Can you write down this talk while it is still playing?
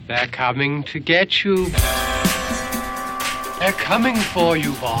They're coming to get you. They're coming for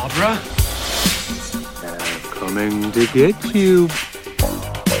you, Barbara. They're coming to get you.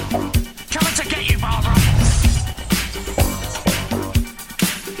 Coming to get you, Barbara.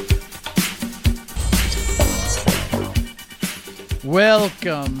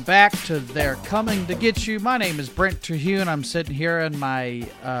 Welcome back to They're Coming to Get You. My name is Brent Terhune. I'm sitting here in my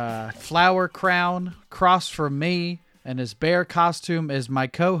flower crown. Across from me and his bear costume is my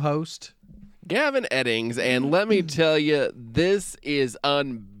co-host, Gavin Eddings, and let me tell you, this is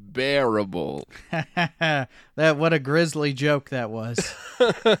unbearable. What a grisly joke that was.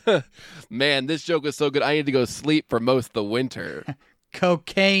 Man, this joke is so good, I need to go sleep for most of the winter.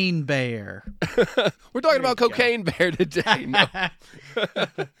 Cocaine bear. We're talking about Cocaine Bear today. No.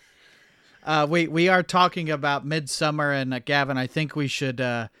 We are talking about Midsommar, and Gavin, I think we should,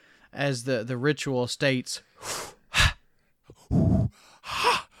 as the ritual states,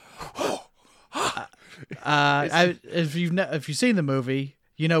 if you've seen the movie,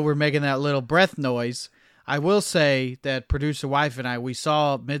 you know we're making that little breath noise. I will say that producer wife and we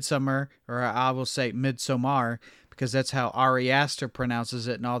saw Midsommar, or I will say Midsommar, because that's how Ari Aster pronounces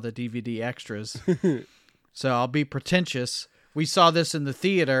it in all the DVD extras. So I'll be pretentious. We saw this in the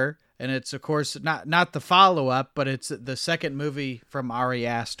theater, and it's, of course, not the follow-up, but it's the second movie from Ari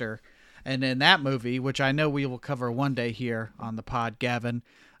Aster. And in that movie, which I know we will cover one day here on the pod, Gavin,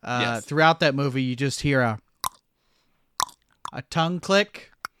 yes. Throughout that movie, you just hear a tongue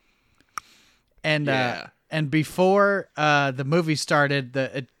click. And and before the movie started,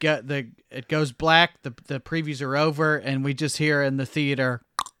 it goes black. The previews are over, and we just hear in the theater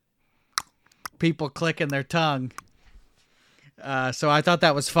people clicking their tongue. So I thought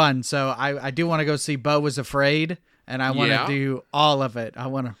that was fun. So I do want to go see Beau Was Afraid, and I want to do all of it. I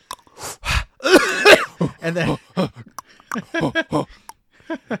want to, and then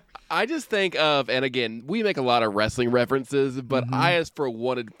I just think of, and again, we make a lot of wrestling references, but I asked for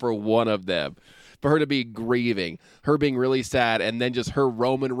one of them. For her to be grieving, her being really sad, and then just her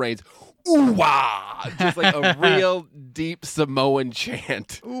Roman Reigns, ooh-wah! Just like a real deep Samoan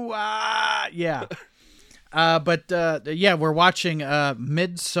chant. Ooh-wah! Yeah. But we're watching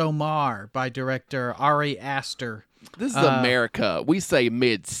Midsommar by director Ari Aster. This is America. We say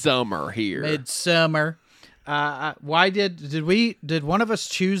midsummer here. Midsommar. Why did one of us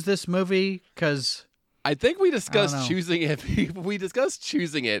choose this movie? Because I think we discussed choosing it. We discussed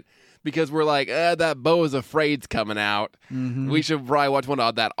choosing it because we're like, that Beau Was Afraid's coming out. Mm-hmm. We should probably watch one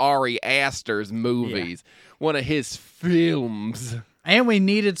of that Ari Aster's movies, one of his films. And we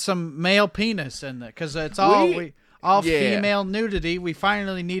needed some male penis in it because it's all female nudity. We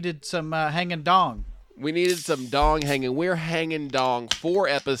finally needed some hanging dong. We needed some dong hanging. We're hanging dong 4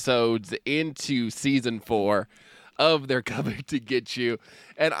 episodes into season 4 of They're Coming to Get You.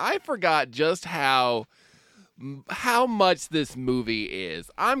 And I forgot just how much this movie is.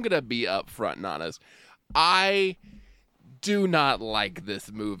 I'm going to be upfront and honest. I do not like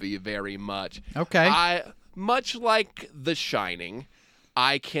this movie very much. Okay. Much like The Shining,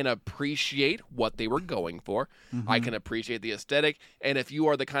 I can appreciate what they were going for. Mm-hmm. I can appreciate the aesthetic. And if you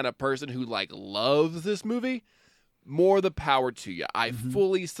are the kind of person who loves this movie, more the power to you. I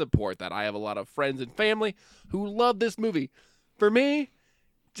fully support that. I have a lot of friends and family who love this movie. For me,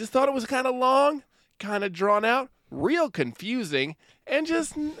 just thought it was kind of long, kind of drawn out, real confusing, and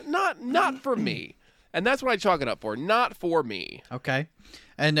just not for me. And that's what I chalk it up for. Not for me. Okay.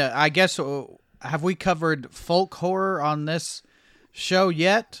 And I guess, have we covered folk horror on this show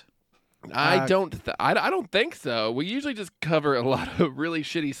yet? I don't think so. We usually just cover a lot of really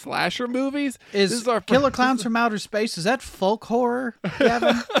shitty slasher movies. This is our Killer Clowns from Outer Space? Is that folk horror,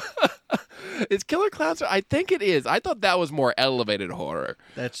 Gavin? Is Killer Clowns? I think it is. I thought that was more elevated horror.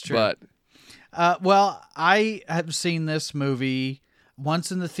 That's true. But well, I have seen this movie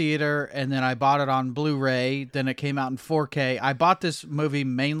once in the theater, and then I bought it on Blu-ray. Then it came out in 4K. I bought this movie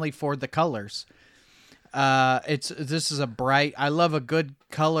mainly for the colors. This is a bright. I love a good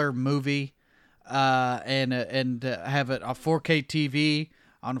color movie, and have it a 4K TV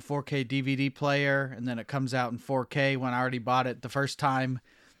on a 4K DVD player, and then it comes out in 4K when I already bought it the first time.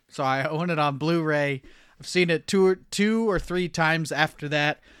 So I own it on Blu-ray. I've seen it two or three times after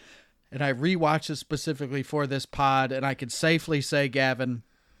that, and I rewatched it specifically for this pod. And I can safely say, Gavin,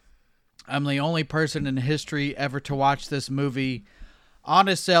 I'm the only person in history ever to watch this movie on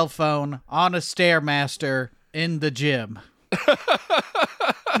a cell phone, on a Stairmaster, in the gym.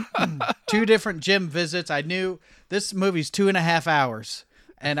 2 different gym visits. I knew this movie's 2.5 hours,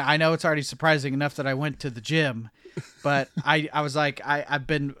 and I know it's already surprising enough that I went to the gym. But I was like, I've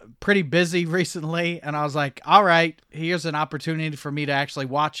been pretty busy recently, and I was like, all right, here's an opportunity for me to actually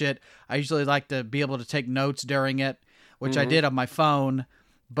watch it. I usually like to be able to take notes during it, which I did on my phone.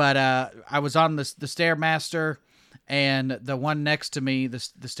 But I was on the Stairmaster, and the one next to me, the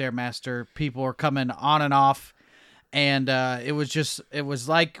Stairmaster, people were coming on and off. And it was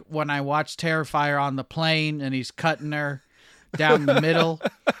like when I watched Terrifier on the plane and he's cutting her down the middle.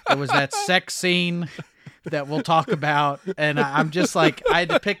 It was that sex scene that we'll talk about. And I'm just like, I had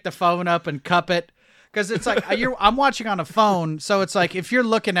to pick the phone up and cup it. Because it's like, I'm watching on a phone. So it's like, if you're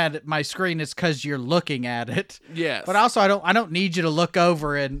looking at it, my screen, it's because you're looking at it. Yes. But also, I don't need you to look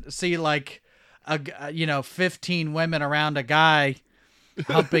over and see like, 15 women around a guy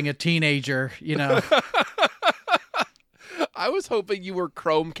humping a teenager, I was hoping you were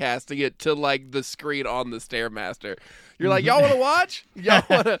Chromecasting it to like the screen on the Stairmaster. You're like, y'all want to watch? Y'all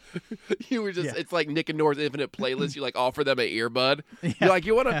want to? You were just, it's like Nick and Nora's Infinite Playlist. You like offer them an earbud. Yeah. You're like,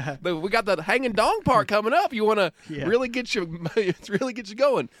 you want to? We got the hanging dong part coming up. You want to really get you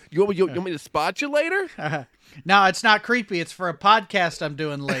going? You want me to spot you later? No, it's not creepy. It's for a podcast I'm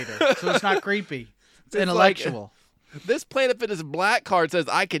doing later, so it's not creepy. It's intellectual. Like, this Planet Fitness Black card says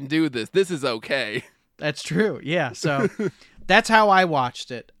I can do this. This is okay. That's true. Yeah. So that's how I watched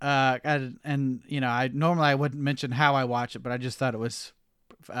it. I normally I wouldn't mention how I watched it, but I just thought it was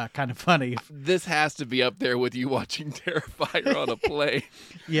kind of funny. This has to be up there with you watching Terrifier on a plane.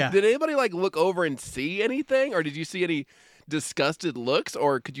 Yeah. Did anybody like look over and see anything, or did you see any disgusted looks,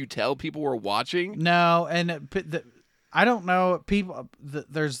 or could you tell people were watching? No, and I don't know. People,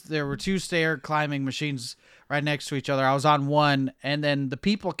 there were two stair climbing machines right next to each other. I was on one, and then the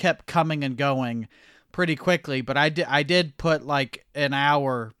people kept coming and going pretty quickly, but I did put like an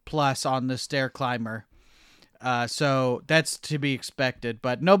hour plus on the stair climber, so that's to be expected.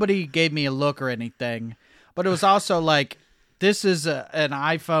 But nobody gave me a look or anything. But it was also like, this is an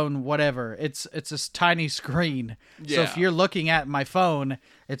iPhone, whatever. It's a tiny screen. Yeah. So if you're looking at my phone,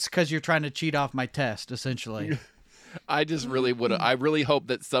 it's because you're trying to cheat off my test, essentially. I just really would. I really hope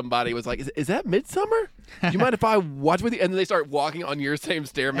that somebody was like, "Is that Midsommar? Do you mind if I watch with you?" And then they start walking on your same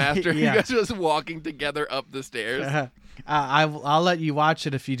Stairmaster. Yeah. You guys are just walking together up the stairs. I'll let you watch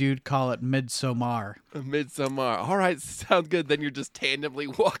it if you do call it Midsommar. Midsommar. All right, sounds good. Then you're just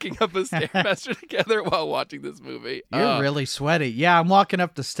tandemly walking up a Stairmaster together while watching this movie. You're really sweaty. Yeah, I'm walking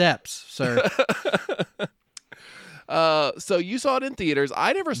up the steps, sir. So you saw it in theaters.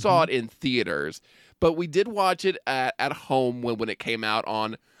 I never saw it in theaters, but we did watch it at home when it came out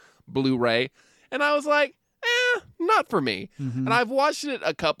on Blu-ray, and I was like, not for me. And I've watched it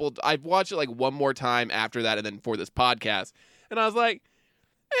I've watched it like one more time after that, and then for this podcast, and I was like,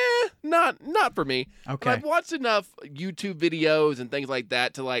 not for me. Okay. But I've watched enough YouTube videos and things like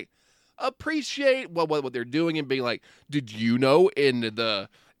that to like appreciate what they're doing and being like, did you know in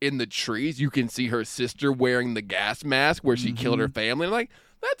the trees you can see her sister wearing the gas mask where she killed her family? And I'm like,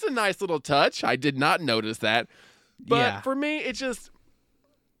 that's a nice little touch. I did not notice that. But for me, it's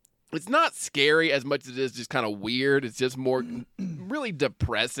not scary as much as it is just kind of weird. It's just more really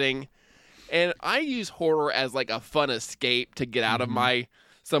depressing. And I use horror as like a fun escape to get out of my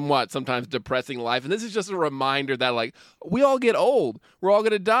sometimes depressing life. And this is just a reminder that like, we all get old. We're all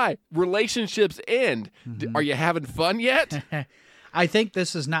going to die. Relationships end. Are you having fun yet? I think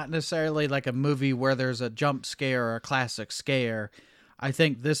this is not necessarily like a movie where there's a jump scare or a classic scare. I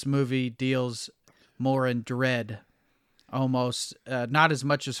think this movie deals more in dread, almost not as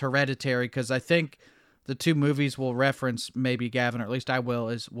much as Hereditary, because I think the two movies we'll reference, maybe Gavin, or at least I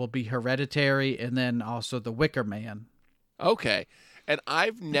will be Hereditary and then also The Wicker Man. Okay. And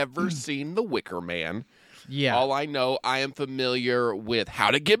I've never seen The Wicker Man. Yeah. All I know, I am familiar with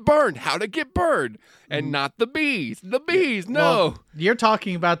How to Get Burned, and not The Bees. The Bees, no. Well, you're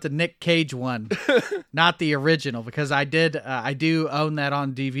talking about the Nick Cage one, not the original, because I do own that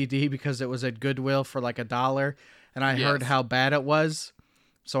on DVD because it was at Goodwill for like $1, and I heard how bad it was,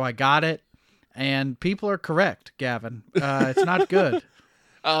 so I got it. And people are correct, Gavin. It's not good.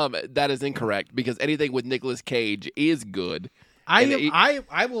 That is incorrect, because anything with Nicolas Cage is good.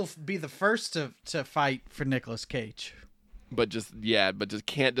 I will be the first to fight for Nicolas Cage. But just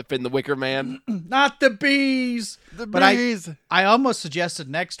can't defend The Wicker Man. Not the bees. But I almost suggested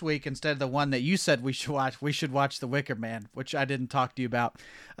next week, instead of the one that you said we should watch The Wicker Man, which I didn't talk to you about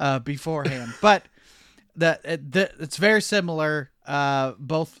beforehand. But it's very similar,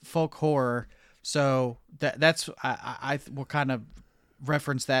 both folk horror. So that's I will kind of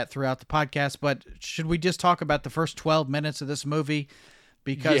reference that throughout the podcast. But should we just talk about the first 12 minutes of this movie?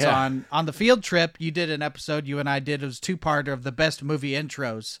 Because on the field trip, you did an episode, you and I did, it was 2-part of the best movie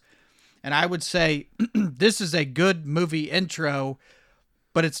intros. And I would say this is a good movie intro,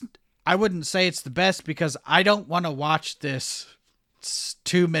 but I wouldn't say it's the best because I don't want to watch this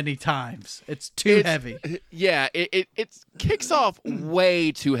too many times. It's too heavy. Yeah, it kicks off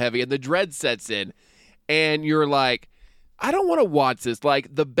way too heavy, and the dread sets in, and you're like, I don't want to watch this.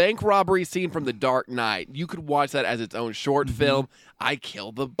 Like the bank robbery scene from The Dark Knight, you could watch that as its own short film. I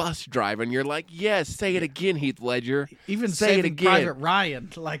kill the bus driver, and you're like, yes, say it again, Heath Ledger. Even say it Saving again. Private Ryan,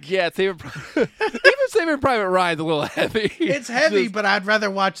 like Even Saving Private Ryan's a little heavy. It's heavy, but I'd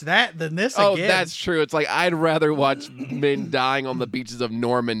rather watch that than this again. Oh, that's true. It's like I'd rather watch men dying on the beaches of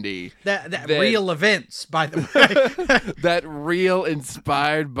Normandy. That real events, by the way. That real,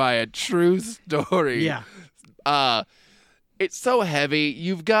 inspired by a true story. Yeah. It's so heavy.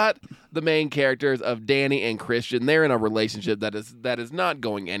 You've got the main characters of Danny and Christian. They're in a relationship that is not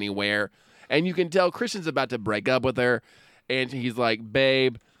going anywhere. And you can tell Christian's about to break up with her. And he's like,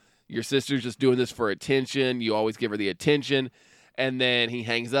 babe, your sister's just doing this for attention. You always give her the attention. And then he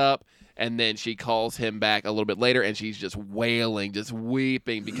hangs up. And then she calls him back a little bit later. And she's just wailing, just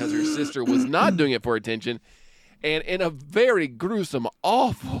weeping because her sister was not doing it for attention. And in a very gruesome,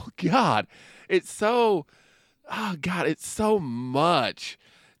 awful, God, it's so... Oh, God, it's so much.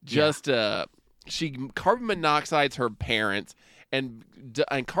 Just, she carbon monoxides her parents and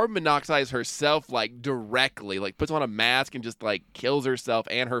carbon monoxides herself, like, directly. Like, puts on a mask and just, like, kills herself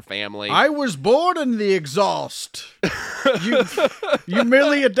and her family. I was born in the exhaust. You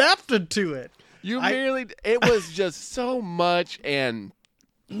merely adapted to it. It was just so much, and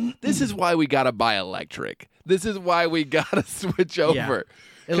this is why we gotta buy electric. This is why we gotta switch over.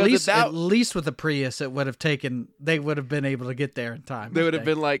 At least with the Prius, they would have been able to get there in time. They would have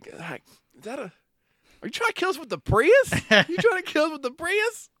been like, are you trying to kill us with the Prius? You trying to kill us with the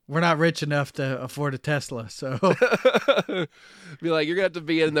Prius? We're not rich enough to afford a Tesla, so. Be like, you're going to have to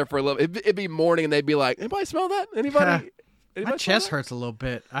be in there for a little. It'd be morning, and they'd be like, anybody smell that? Anybody My chest hurts a little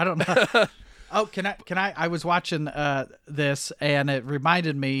bit. I don't know. Oh, can I? I was watching this, and it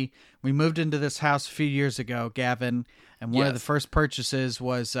reminded me, we moved into this house a few years ago, Gavin, and one of the first purchases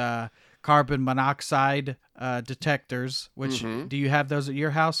was carbon monoxide detectors, which, do you have those at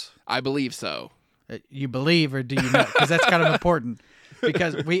your house? I believe so. You believe, or do you know? Because that's kind of important.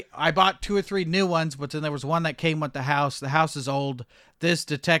 Because I bought 2 or 3 new ones, but then there was one that came with the house. The house is old. This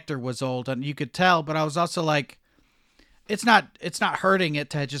detector was old, and you could tell, but I was also like, it's not hurting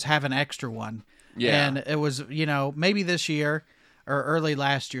it to just have an extra one. Yeah. And it was, maybe this year or early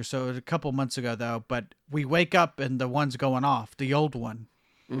last year, so it was a couple months ago though, but we wake up and the one's going off, the old one.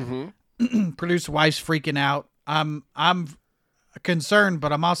 Producer wife's freaking out. I'm concerned,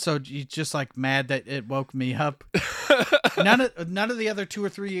 but I'm also just like mad that it woke me up. None of the other 2 or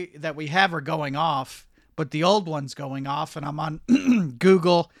 3 that we have are going off, but the old one's going off, and I'm on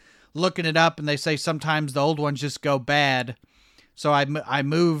Google looking it up, and they say sometimes the old ones just go bad. So I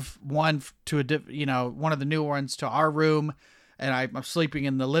move one to one of the new ones to our room, and I'm sleeping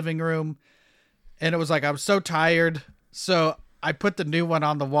in the living room. And it was like I was so tired, so I put the new one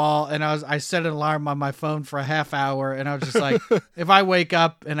on the wall, and I set an alarm on my phone for a half hour, and I was just like, if I wake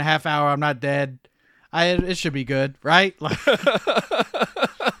up in a half hour, I'm not dead. It should be good, right? Like,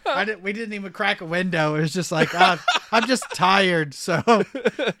 we didn't even crack a window. It was just like, I'm just tired. So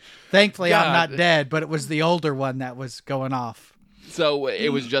thankfully I'm not dead, but it was the older one that was going off. So it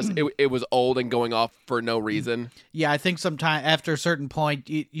was just, it was old and going off for no reason. Yeah. I think sometime after a certain point,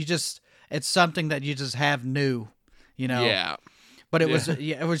 you just, it's something that you just have new, Yeah. But it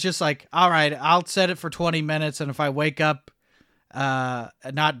was just like, all right, I'll set it for 20 minutes. And if I wake up,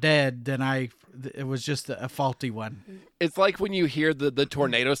 not dead, then it was just a faulty one. It's like when you hear the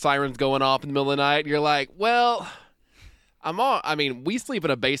tornado sirens going off in the middle of the night, you're like, well, we sleep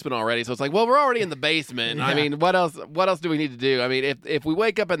in a basement already, so it's like, well, we're already in the basement. Yeah. I mean, what else do we need to do? I mean, if we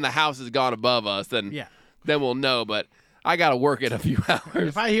wake up and the house is gone above us, then we'll know, but I got to work in a few hours.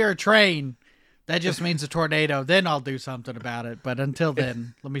 If I hear a train, that just means a tornado, then I'll do something about it. But until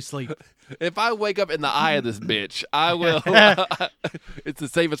then, let me sleep. If I wake up in the eye of this bitch, I will. It's the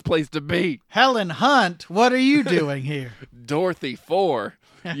safest place to be. Helen Hunt, what are you doing here? Dorothy 4.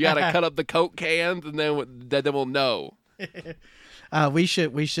 You got to cut up the Coke cans, and then we'll know. We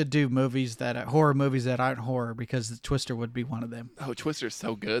should do horror movies that aren't horror, because Twister would be one of them. Oh, Twister's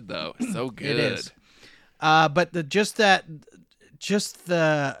so good though. So good. It is. But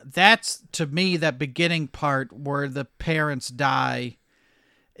that's to me that beginning part where the parents die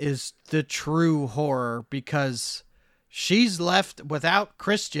is the true horror, because she's left without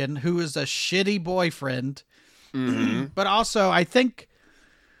Christian, who is a shitty boyfriend. But also I think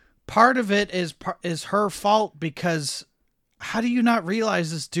part of it is her fault, because how do you not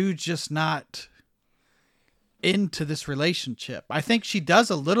realize this dude's just not into this relationship? I think she does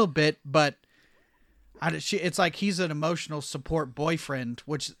a little bit, but it's like he's an emotional support boyfriend,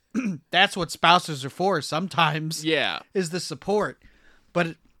 which that's what spouses are for sometimes. Yeah. Is the support.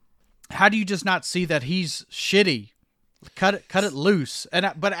 But how do you just not see that he's shitty? Cut it loose.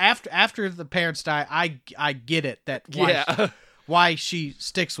 But after the parents die, I get it that why she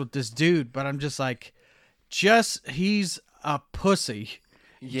sticks with this dude, but I'm just like, he's a pussy.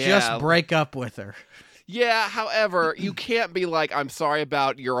 Yeah. Just break up with her. Yeah, however, you can't be like, I'm sorry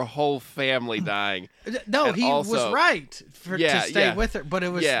about your whole family dying. No, and he also, was right to stay with her, but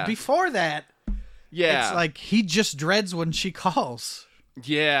it was before that. Yeah. It's like he just dreads when she calls.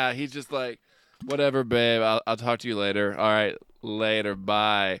 Yeah, he's just like, whatever, babe, I'll talk to you later. All right, later,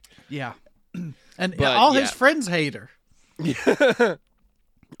 bye. Yeah. And all his friends hate her. You've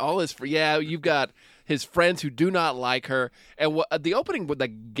got his friends who do not like her. And what the opening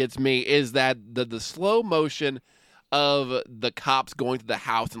that gets me is that the slow motion of the cops going to the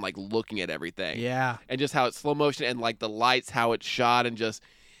house and like looking at everything. Yeah. And just how it's slow motion and like the lights, how it's shot and just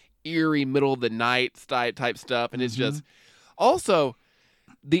eerie middle of the night type stuff. And it's just also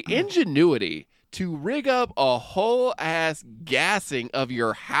the ingenuity to rig up a whole ass gassing of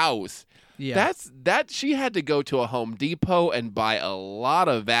your house. Yeah. She had to go to a Home Depot and buy a lot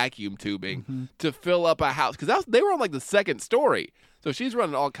of vacuum tubing to fill up a house, because they were on like the second story, so she's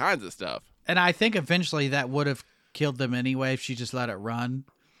running all kinds of stuff. And I think eventually that would have killed them anyway if she just let it run.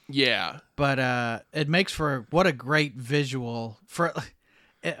 Yeah, but it makes for what a great visual. For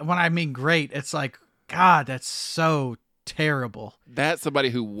when I mean great, it's like, God, that's so terrible. That's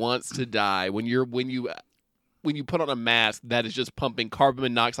somebody who wants to die when you put on a mask that is just pumping carbon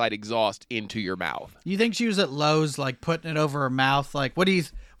monoxide exhaust into your mouth. You think she was at Lowe's, like putting it over her mouth? Like, what do you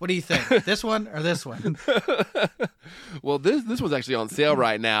think? This one or this one? Well, this was actually on sale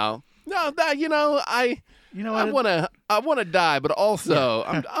right now. No, I want to die, but also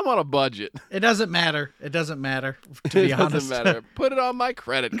I'm on a budget. It doesn't matter. To be honest. It doesn't matter. Put it on my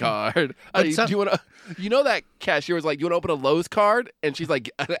credit card. Do you want to? You know that cashier was like, "You want to open a Lowe's card?" And she's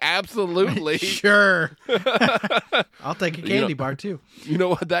like, "Absolutely, sure." I'll take a candy bar too. You know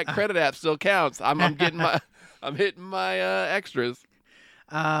what? That credit app still counts. I'm hitting my extras.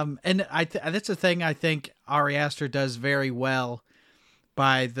 And that's the thing I think Ari Aster does very well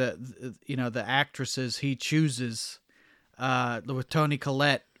by the actresses he chooses. With Toni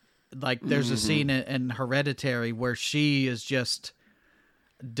Collette, like there's a scene in Hereditary where she is just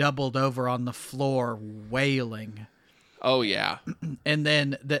doubled over on the floor wailing. Oh yeah. And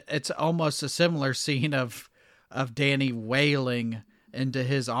then it's almost a similar scene of Danny wailing into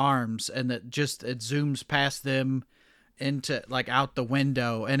his arms, and it zooms past them into like out the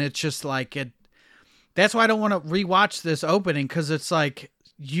window, and it's just like it. That's why I don't want to rewatch this opening, because it's like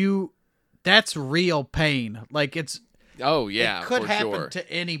that's real pain. Like it could happen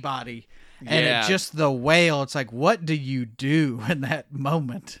to anybody. And it just the wail, it's like, what do you do in that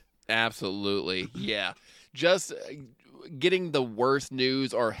moment? Absolutely. Yeah. Just getting the worst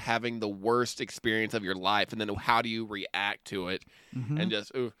news or having the worst experience of your life, and then how do you react to it? And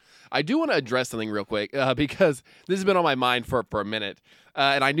just, I do want to address something real quick because this has been on my mind for a minute.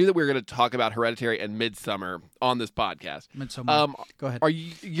 And I knew that we were going to talk about Hereditary and Midsommar on this podcast. Midsommar. Go ahead.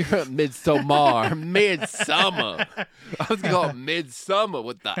 You're Midsommar. Midsummer. I was going to call it Midsummer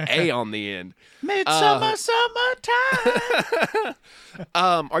with the A on the end. Midsummer, summertime.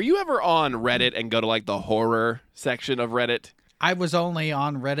 Are you ever on Reddit and go to like the horror section of Reddit? I was only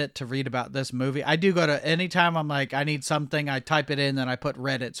on Reddit to read about this movie. I do go to, anytime I'm like, I need something, I type it in, then I put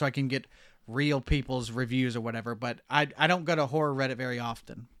Reddit so I can get real people's reviews or whatever. But I don't go to horror Reddit very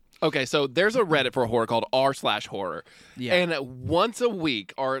often. Okay, so there's a Reddit for horror called r/horror. Yeah. And once a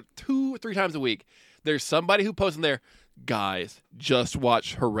week or 2 or 3 times a week, there's somebody who posts in there, guys, just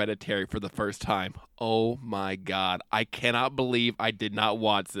watched Hereditary for the first time. Oh my God. I cannot believe I did not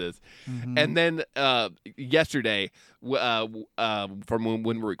watch this. And then yesterday, from when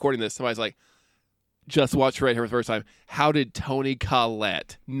we're recording this, somebody's like, just watched Hereditary for the first time. How did Toni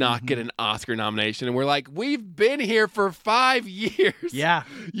Collette not get an Oscar nomination? And we're like, we've been here for 5 years. Yeah.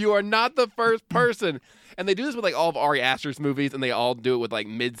 You are not the first person. And they do this with like all of Ari Aster's movies, and they all do it with like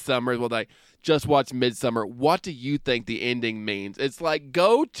Midsommar. Well, like, just watch Midsommar. What do you think the ending means? It's like,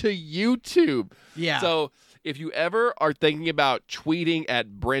 go to YouTube. Yeah. So if you ever are thinking about tweeting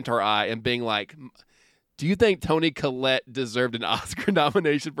at Brent or I and being like, do you think Toni Collette deserved an Oscar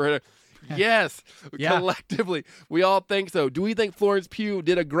nomination for her? Yes. Yeah. Collectively, we all think so. Do we think Florence Pugh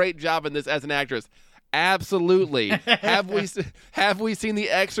did a great job in this as an actress? Absolutely. Have we seen The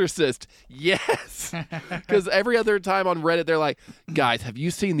Exorcist? Yes. Because every other time on Reddit, they're like, guys, have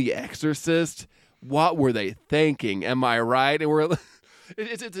you seen The Exorcist? What were they thinking? Am I right? And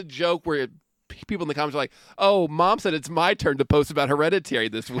it's a joke where people in the comments are like, oh, Mom said it's my turn to post about Hereditary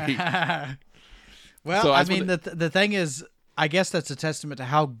this week. Well, So I mean, the thing is, I guess that's a testament to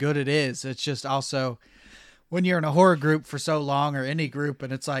how good it is. It's just also when you're in a horror group for so long, or any group,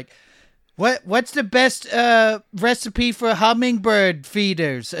 and it's like, what's the best recipe for hummingbird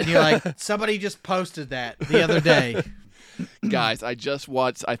feeders? And you're like, somebody just posted that the other day. Guys, I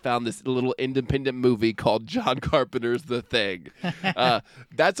found this little independent movie called John Carpenter's The Thing.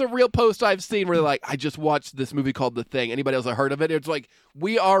 That's a real post I've seen where they're like, I just watched this movie called The Thing. Anybody else have heard of it? It's like,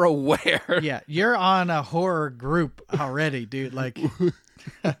 we are aware. Yeah, you're on a horror group already, dude. Like,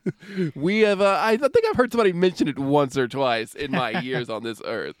 we have, I think I've heard somebody mention it once or twice in my years on this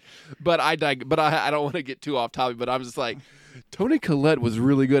earth. But I don't want to get too off topic, but I'm just like, Toni Collette was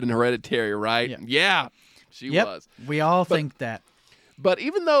really good in Hereditary, right? Yeah. She was. We all think that. But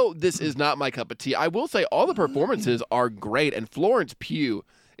even though this is not my cup of tea, I will say all the performances are great, and Florence Pugh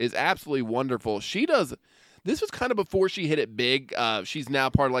is absolutely wonderful. This was kind of before she hit it big. She's now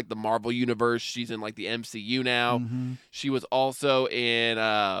part of like the Marvel universe. She's in like the MCU now. Mm-hmm. She was also in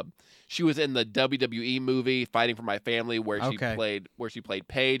the WWE movie Fighting for My Family, where she played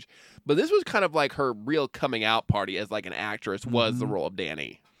Paige. But this was kind of like her real coming out party as like an actress, was the role of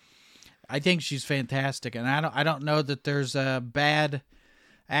Dani. I think she's fantastic, and I don't know that there's a bad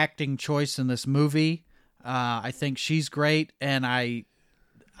acting choice in this movie. I think she's great, and I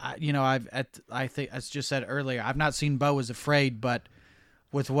think, as just said earlier, I've not seen Beau is Afraid, but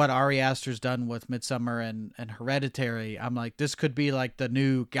with what Ari Aster's done with Midsommar and Hereditary, I'm like, this could be like the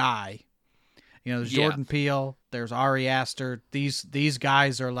new guy. You know, there's Jordan Peele, there's Ari Aster. These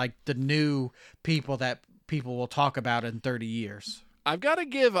guys are like the new people that people will talk about in 30 years. I've got to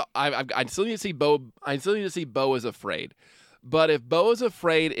give. I still need to see Beau. I still need to see Beau is Afraid. But if Beau is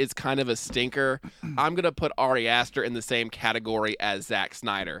Afraid is kind of a stinker, I'm gonna put Ari Aster in the same category as Zack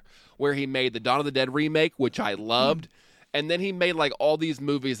Snyder, where he made the Dawn of the Dead remake, which I loved, and then he made like all these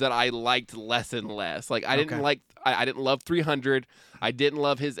movies that I liked less and less. Like I didn't love 300. I didn't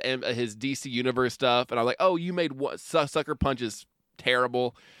love his DC Universe stuff, and I was like, oh, you made what? Sucker Punch is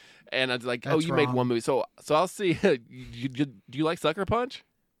terrible. And I was like, That's you wrong. made one movie. So I'll see. Do you like Sucker Punch?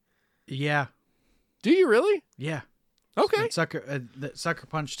 Yeah. Do you really? Yeah. Okay. Sucker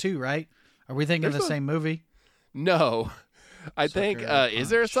Punch 2, right? Are we thinking of the same movie? No. I think, is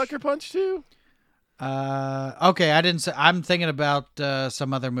there a Sucker Punch 2? Okay, I didn't say. I'm thinking about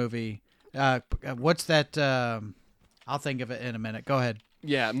some other movie. What's that? I'll think of it in a minute. Go ahead.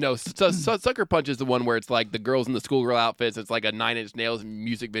 Yeah, no. So Sucker Punch is the one where it's like the girls in the schoolgirl outfits. It's like a 9 Inch Nails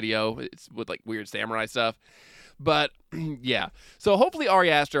music video. It's with like weird samurai stuff. But yeah. So hopefully Ari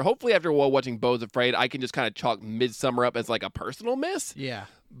Aster, after watching Beau is Afraid, I can just kind of chalk Midsommar up as like a personal miss. Yeah.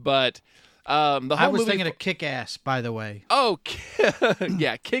 But the whole I was movie... thinking of Kick-Ass, by the way. Oh,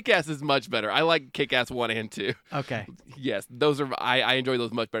 yeah. Kick-Ass is much better. I like Kick-Ass 1 and 2. Okay. Yes, those are. I enjoy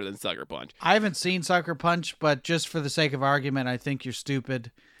those much better than Sucker Punch. I haven't seen Sucker Punch, but just for the sake of argument, I think you're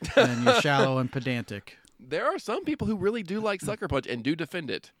stupid and you're shallow and pedantic. There are some people who really do like Sucker Punch and do defend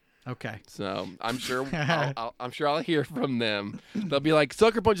it. Okay. So I'm sure I'll hear from them. They'll be like,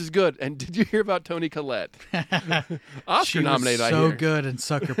 Sucker Punch is good. And did you hear about Toni Collette? Oscar nominated. She was so good in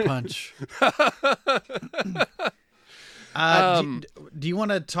Sucker Punch. Do you want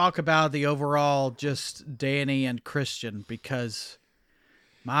to talk about the overall just Dani and Christian? Because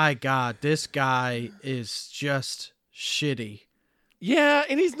my God, this guy is just shitty. Yeah,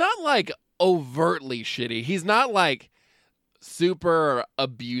 and he's not like overtly shitty. He's not like super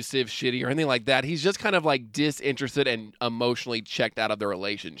abusive shitty or anything like that. He's just kind of like disinterested and emotionally checked out of the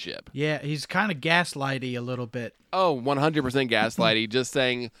relationship. Yeah, he's kind of gaslighty a little bit. Oh, 100% gaslighty. Just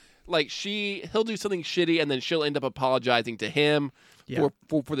saying, like, he'll do something shitty and then she'll end up apologizing to him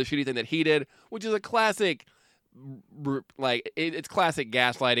for the shitty thing that he did, which is a classic, like, it's classic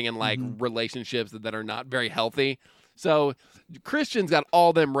gaslighting and like relationships that are not very healthy. So Christian's got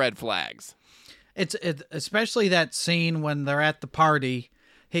all them red flags. It's especially that scene when they're at the party.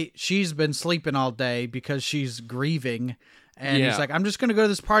 She's been sleeping all day because she's grieving, and he's like, "I'm just gonna go to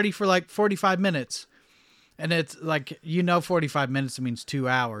this party for like 45 minutes," and it's like 45 minutes means 2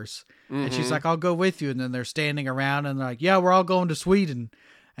 hours, and she's like, "I'll go with you," and then they're standing around and they're like, "Yeah, we're all going to Sweden,"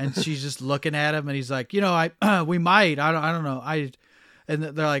 and she's just looking at him, and he's like, we might, I don't know, and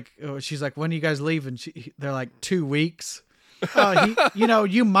they're like, she's like, "When are you guys leaving?" They're like, 2 weeks.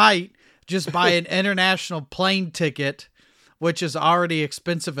 You might. Just buy an international plane ticket, which is already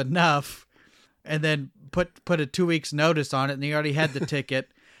expensive enough. and then put a 2 weeks notice on it, and he already had the ticket,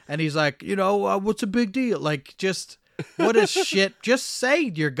 and he's like, what's a big deal? Like, just what is shit? Just say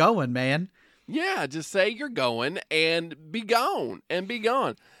you're going, man. Yeah, just say you're going and be gone and be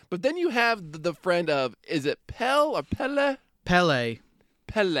gone. But then you have the friend of, is it Pell or Pele? Pele.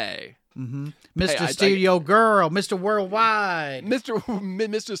 Mm-hmm. Mr. Studio Girl, Mr. Worldwide.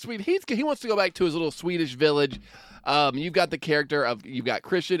 Mr. Sweet. He wants to go back to his little Swedish village. You've got the character of, you've got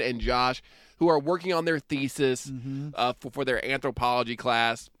Christian and Josh who are working on their thesis for their anthropology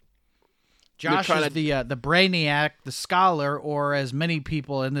class. Josh is the brainiac, the scholar, or as many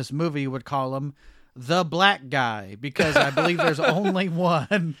people in this movie would call him, the black guy, because I believe there's only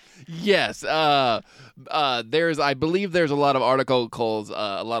one. Yes. I believe there's a lot of articles,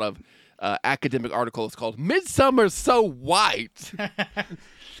 a lot of academic articles called Midsommar's So White.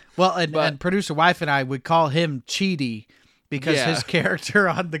 Well, and producer wife and I would call him Cheaty, because his character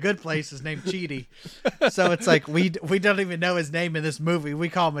on The Good Place is named Cheaty. So it's like we don't even know his name in this movie. We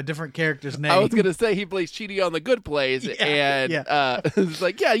call him a different character's name. I was going to say he plays Cheaty on The Good Place. It's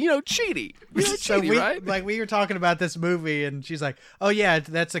like, Cheaty. Cheaty, right? Like, we were talking about this movie, and she's like, oh, yeah,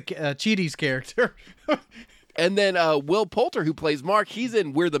 that's a Cheaty's character. And then Will Poulter, who plays Mark, he's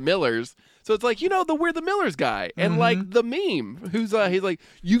in We're the Millers. So it's like, the We're the Millers guy. And like the meme, who's he's like,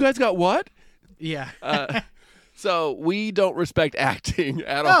 you guys got what? Yeah. So we don't respect acting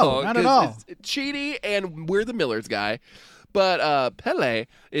at No, all. not at all. It's Cheaty and We're the Millers guy. But Pele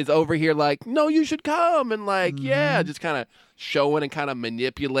is over here like, no, you should come. And like, just kind of showing and kind of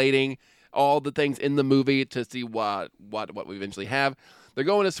manipulating all the things in the movie to see what we eventually have. They're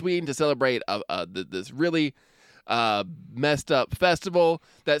going to Sweden to celebrate this really messed up festival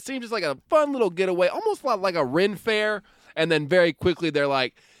that seems just like a fun little getaway, almost like a Ren fair. And then very quickly they're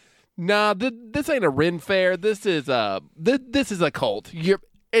like, nah, this ain't a Ren fair. This is a cult.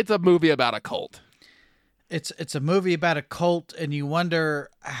 It's a movie about a cult. It's a movie about a cult, and you wonder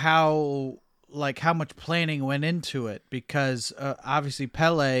how much planning went into it, because obviously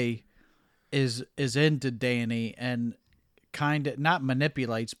Pele is into Danny and kind of not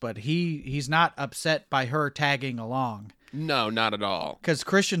manipulates, but he's not upset by her tagging along. No, not at all. Because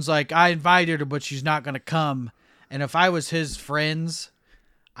Christian's like, I invited her, but she's not going to come. And if I was his friends,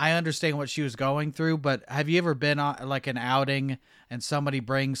 I understand what she was going through, but have you ever been on like an outing and somebody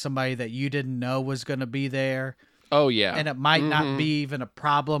brings somebody that you didn't know was going to be there? Oh, yeah. And it might not be even a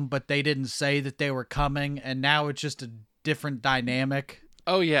problem, but they didn't say that they were coming, and now it's just a different dynamic.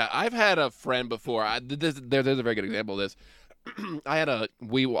 Oh, yeah. I've had a friend before. There's a very good example of this.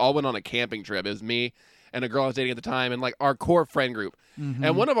 We all went on a camping trip. It was me and a girl I was dating at the time, and like our core friend group.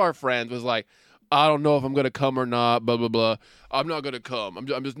 And one of our friends was like, I don't know if I'm going to come or not, blah, blah, blah. I'm not going to come.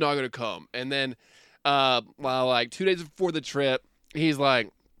 I'm just not going to come. And then, like 2 days before the trip, he's like,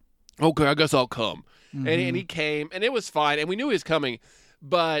 okay, I guess I'll come. And he came, and it was fine. And we knew he was coming,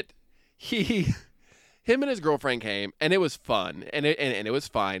 but him and his girlfriend came, and it was fun, and it was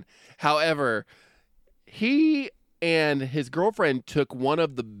fine. However, he and his girlfriend took one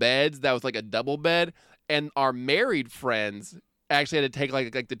of the beds that was like a double bed, and our married friends actually had to take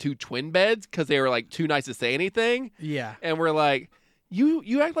like the two twin beds because they were like too nice to say anything. Yeah. And we're like,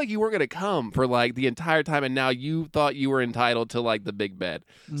 you act like you weren't going to come for like the entire time, and now you thought you were entitled to like the big bed.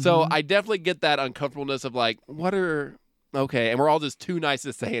 So I definitely get that uncomfortableness of like, okay, and we're all just too nice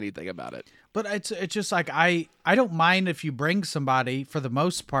to say anything about it. But it's just like, I don't mind if you bring somebody for the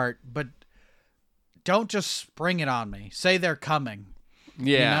most part, but don't just spring it on me. Say they're coming.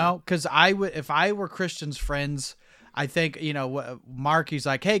 Yeah. Because if I were Christian's friends, I think, Mark, he's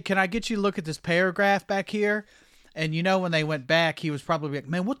like, hey, can I get you to look at this paragraph back here? And when they went back, he was probably like,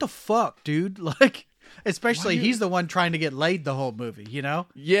 man, what the fuck, dude? Like, especially he's the one trying to get laid the whole movie,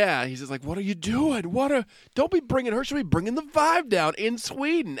 Yeah, he's just like, what are you doing? Don't be bringing her. Should be bringing the vibe down in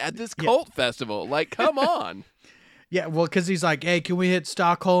Sweden at this cult festival. Like, come on. Yeah, well, because he's like, hey, can we hit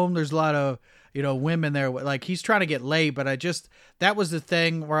Stockholm? There's a lot of, women there. Like, he's trying to get laid, but that was the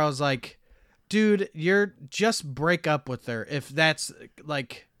thing where I was like, dude, you're just break up with her if that's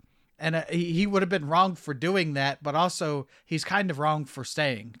like, and he would have been wrong for doing that, but also he's kind of wrong for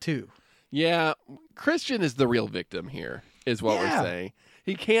staying too. Yeah, Christian is the real victim here, is what we're saying.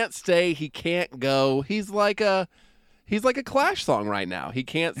 He can't stay, he can't go. He's like a Clash song right now. He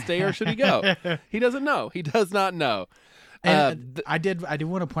can't stay, or should he go? He doesn't know. He does not know. And I did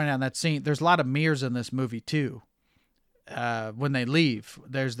want to point out in that scene, there's a lot of mirrors in this movie too. When they leave,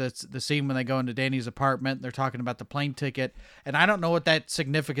 there's the scene when they go into Danny's apartment. They're talking about the plane ticket, and I don't know what that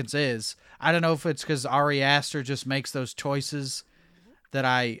significance is. I don't know if it's because Ari Aster just makes those choices that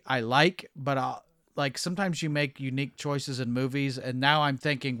I like, but like sometimes you make unique choices in movies, and now I'm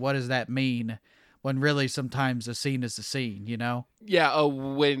thinking, what does that mean? when really sometimes a scene is a scene, you know? Yeah. Oh,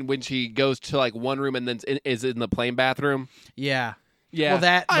 when she goes to like one room and then is in the plain bathroom. Yeah. Yeah.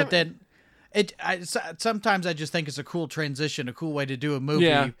 Well, but then sometimes I just think it's a cool transition, a cool way to do a movie.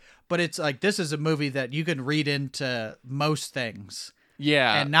 Yeah. But it's like, this is a movie that you can read into most things.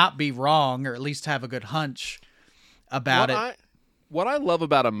 Yeah. And not be wrong, or at least have a good hunch about it. What I love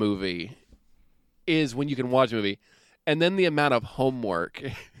about a movie is when you can watch a movie and then the amount of homework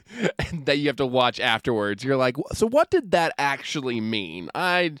that you have to watch afterwards. You're like, so what did that actually mean?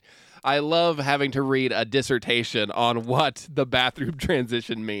 I love having to read a dissertation on what the bathroom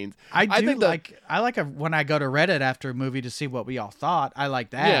transition means. I like when I go to Reddit after a movie to see what we all thought. I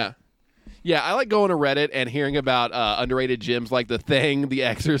like that. Yeah. Yeah, I like going to Reddit and hearing about underrated gems like The Thing, The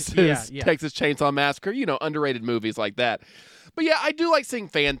Exorcist, Texas Chainsaw Massacre, underrated movies like that. But yeah, I do like seeing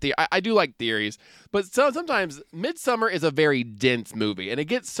fan theory. I do like theories. But sometimes Midsommar is a very dense movie, and it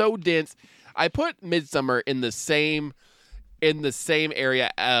gets so dense. I put Midsommar in the same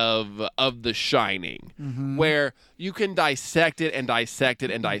area of The Shining, where you can dissect it and dissect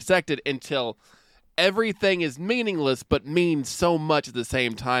it and dissect it until everything is meaningless, but means so much at the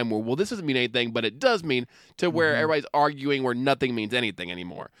same time. Well, this doesn't mean anything, but it does mean, to where everybody's arguing where nothing means anything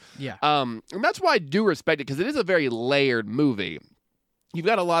anymore. Yeah. And that's why I do respect it, because it is a very layered movie. You've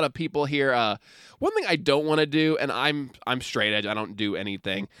got a lot of people here. One thing I don't want to do, and I'm straight edge, I don't do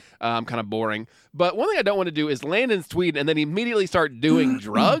anything. I'm kind of boring. But one thing I don't want to do is land in Sweden and then immediately start doing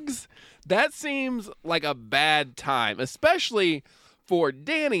drugs. That seems like a bad time, especially for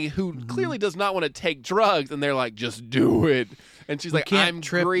Danny, who clearly does not want to take drugs, and they're like, just do it. And she's like, I'm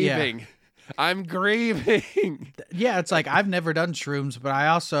grieving. Yeah. I'm grieving. Yeah, it's like, I've never done shrooms, but I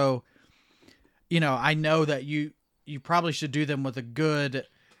also, I know that you probably should do them with a good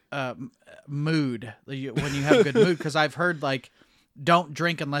mood, when you have a good mood, because I've heard, like, don't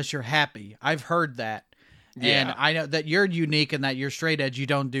drink unless you're happy. I've heard that. Yeah. And I know that you're unique and that you're straight edge. You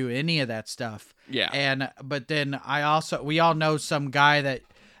don't do any of that stuff. Yeah. But then we all know some guy that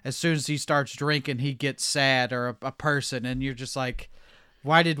as soon as he starts drinking, he gets sad, or a person, and you're just like,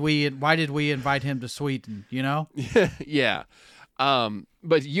 why did we invite him to Sweden? Yeah.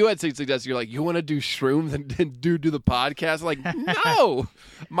 But you had suggested, you're like, you want to do shrooms and do the podcast? Like, no,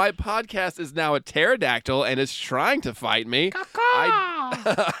 my podcast is now a pterodactyl and is trying to fight me.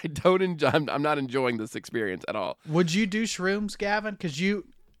 I don't enjoy. I'm not enjoying this experience at all. Would you do shrooms, Gavin? Because you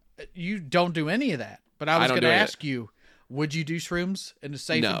don't do any of that. But I was going to ask you, would you do shrooms in a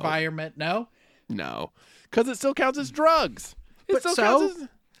safe environment? No, because it still counts as drugs.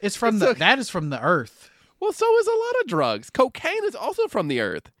 That is from the earth. Well, so is a lot of drugs. Cocaine is also from the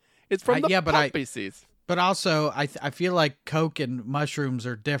earth. It's from the poppy seeds. But also, I feel like coke and mushrooms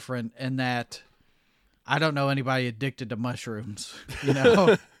are different in that I don't know anybody addicted to mushrooms.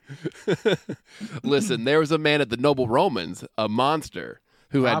 Listen, there was a man at the Noble Romans, a monster,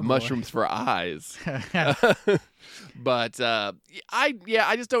 who had mushrooms for eyes. But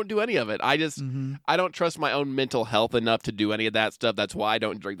I just don't do any of it. I don't trust my own mental health enough to do any of that stuff. That's why I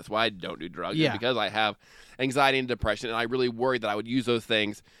don't drink. That's why I don't do drugs. Yeah. Because I have anxiety and depression, and I really worried that I would use those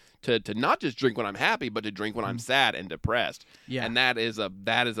things to not just drink when I'm happy, but to drink when I'm sad and depressed. Yeah. And that is a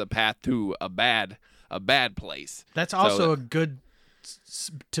path to a bad place. That's also a good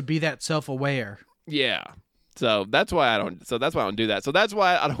to be that self-aware. Yeah. So that's why I don't do that. So that's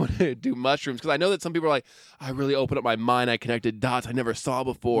why I don't want to do mushrooms, because I know that some people are like, I really opened up my mind. I connected dots I never saw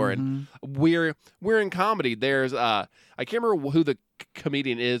before. And we're in comedy. There's I can't remember who the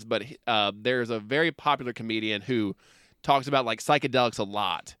comedian is, but there's a very popular comedian who talks about like psychedelics a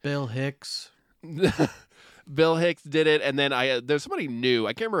lot. Bill Hicks. Bill Hicks did it, and then there's somebody new.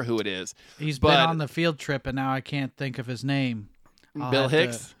 I can't remember who it is. He's been on the field trip, and now I can't think of his name. Bill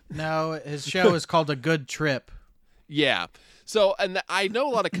Hicks? No, his show is called A Good Trip. Yeah. So, and I know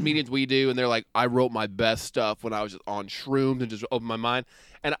a lot of comedians we do, and they're like, I wrote my best stuff when I was just on shrooms and just opened my mind.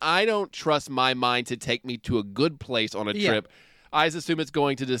 And I don't trust my mind to take me to a good place on a trip. I just assume it's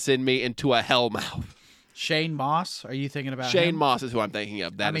going to descend me into a hellmouth. Shane Moss? Are you thinking about Shane him? Moss is who I'm thinking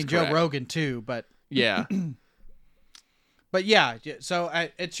of. That is correct. Joe Rogan too, but... Yeah. But yeah, so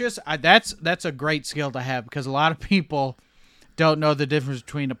it's just that's a great skill to have, because a lot of people don't know the difference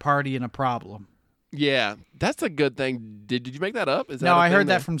between a party and a problem. Yeah, that's a good thing. Did you make that up? No, I heard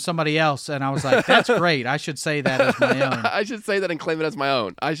that from somebody else, and I was like, that's great. I should say that as my own. I should say that and claim it as my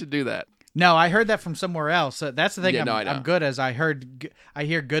own. I should do that. No, I heard that from somewhere else. That's the thing I'm good as. I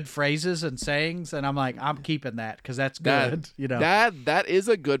hear good phrases and sayings, and I'm like, I'm keeping that because that's good. That is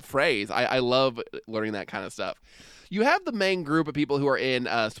a good phrase. I love learning that kind of stuff. You have the main group of people who are in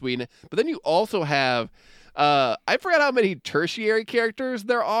Sweden, but then you also have I forgot how many tertiary characters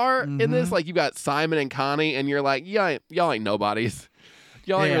there are in this. Mm-hmm. Like, you got Simon and Connie, and you're like, y'all ain't nobodies.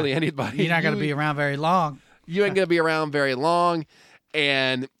 Y'all ain't really anybody. You're not going to be around very long. You ain't going to be around very long.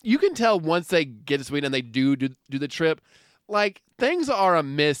 And you can tell once they get to Sweden and they do the trip, like, things are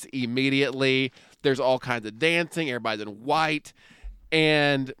amiss immediately. There's all kinds of dancing. Everybody's in white.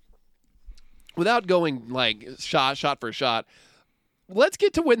 And without going, like, shot for shot, let's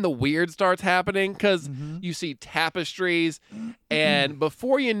get to when the weird starts happening, because you see tapestries, and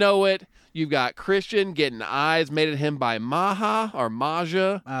before you know it, you've got Christian getting eyes made at him by Maja or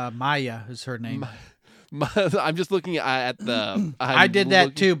Maja. Maya is her name. I'm just looking at the. I did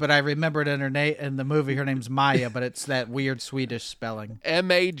that too, but I remembered in the movie her name's Maya, but it's that weird Swedish spelling.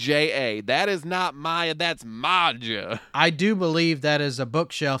 Maja. That is not Maya. That's Maja. I do believe that is a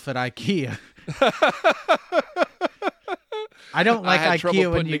bookshelf at IKEA. I don't like IKEA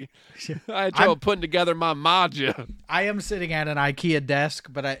when you. I had trouble putting together my Maja. I am sitting at an IKEA desk,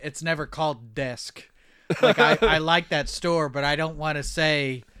 but it's never called desk. Like I like that store, but I don't want to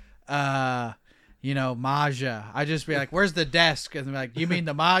say, Maja. I just be like, "Where's the desk?" And they're like, "You mean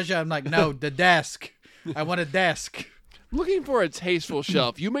the Maja?" I'm like, "No, the desk. I want a desk." Looking for a tasteful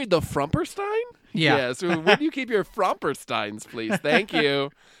shelf. You made the Frumperstein? Yeah. Yes. Where do you keep your Frumpersteins, please? Thank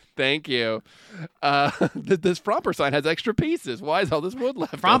you. Thank you. This Fromperstein has extra pieces. Why is all this wood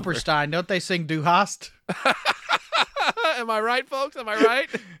left Fromperstein, don't they sing Du Hast? Am I right, folks? Am I right?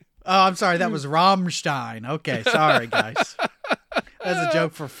 Oh, I'm sorry. That was Rammstein. Okay, sorry, guys. That's a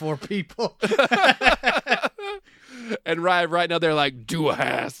joke for 4 people. And right now they're like, Du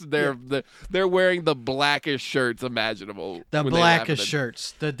Hast. They're wearing the blackest shirts imaginable. The blackest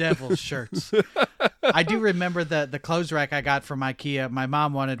shirts. The devil's shirts. I do remember the clothes rack I got from IKEA. My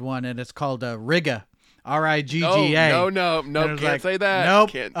mom wanted one, and it's called a Rigga. Rigga. No, can't like, say that. Nope.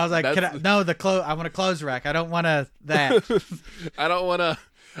 Can't, I was like, I want a clothes rack. I don't want that. I don't want to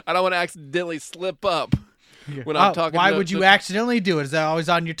accidentally slip up when I'm talking. Why would you accidentally do it? Is that always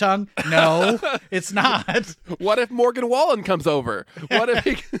on your tongue? No, it's not. What if Morgan Wallen comes over? What if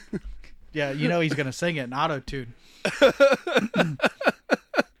he? Yeah, he's gonna sing it in auto-tune.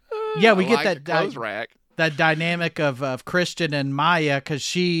 Yeah, we get that clothes rack. That dynamic of Christian and Maya, because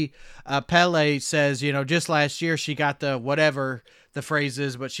she, Pele says, just last year she got the whatever the phrase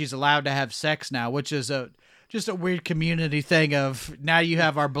is, but she's allowed to have sex now, which is just a weird community thing of now you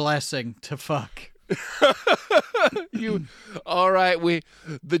have our blessing to fuck. All right,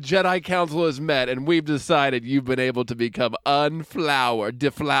 the Jedi Council has met, and we've decided you've been able to become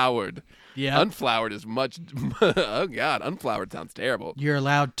deflowered. Yeah, unflowered is much. Oh God, unflowered sounds terrible. You're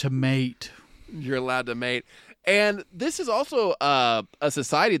allowed to mate. You're allowed to mate. And this is also a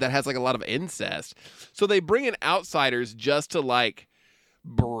society that has like a lot of incest. So they bring in outsiders just to like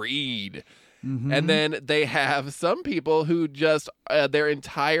breed. Mm-hmm. And then they have some people who just their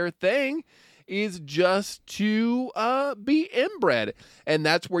entire thing is just to be inbred. And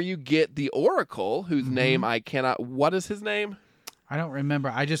that's where you get the Oracle, whose name I cannot. What is his name? I don't remember.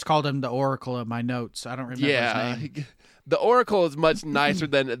 I just called him the Oracle in my notes. I don't remember his name. The Oracle is much nicer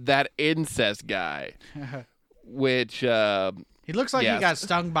than that incest guy, which he looks like he got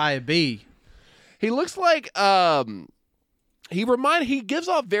stung by a bee. He looks like he gives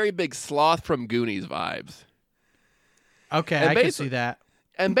off very big Sloth from Goonies vibes. Okay, I can see that.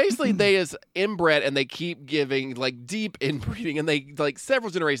 And basically they is inbred, and they keep giving like deep inbreeding, and they like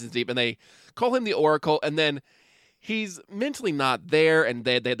several generations deep, and they call him the Oracle, and then he's mentally not there, and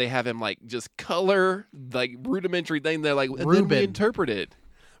they have him like just color like rudimentary thing. They're like, and then we interpret it.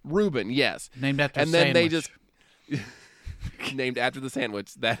 Reuben, yes, named after. And then they just named after the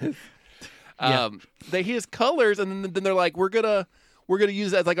sandwich. That is, they his colors, and then they're like, we're gonna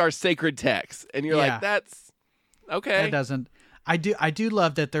use that as like our sacred text, and you're like, that's okay. That doesn't. I do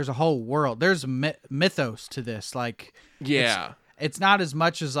love that there's a whole world. There's mythos to this, like It's not as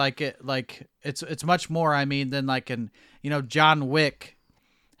much as it's much more. I mean, than like John Wick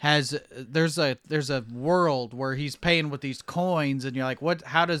has. There's a world where he's paying with these coins, and you're like, what?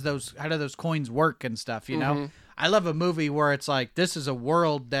 How do those coins work and stuff? You know, I love a movie where it's like this is a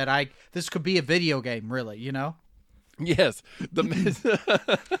world that this could be a video game, really. Yes, you want to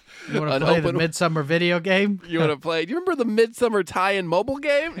play the Midsommar video game? You want to play? Do you remember the Midsommar tie-in mobile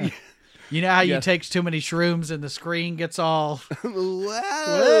game? You know how you takes too many shrooms and the screen gets all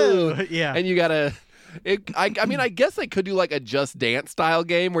whoa. Yeah, and you gotta. I mean, I guess they could do like a Just Dance style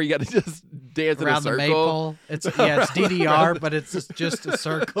game where you got to just dance around in a circle. The maple. It's DDR, but it's just a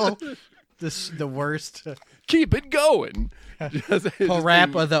circle. The worst. Keep it going.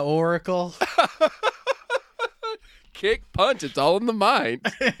 Rap of the Oracle. Kick, punch. It's all in the mind.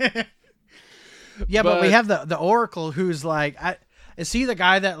 Yeah, but we have the Oracle who's like, is he the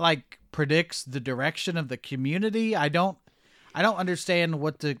guy that like predicts the direction of the community? I don't understand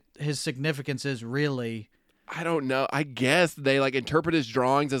what his significance is really. I don't know. I guess they like interpret his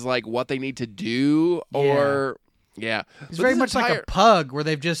drawings as like what they need to do, or yeah. He's very much like a pug where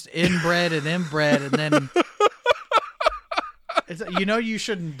they've just inbred and inbred, and then it's, you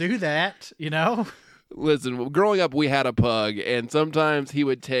shouldn't do that. Listen, growing up, we had a pug, and sometimes he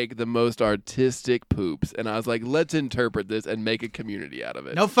would take the most artistic poops, and I was like, let's interpret this and make a community out of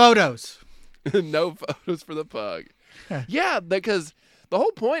it. No photos. No photos for the pug. Yeah, because the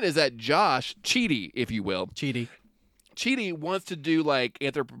whole point is that Josh, Cheaty, if you will. Cheaty wants to do like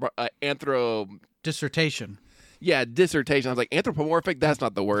dissertation. Yeah, dissertation. I was like, anthropomorphic? That's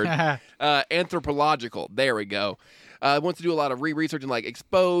not the word. Anthropological. There we go. Wants to do a lot of research and like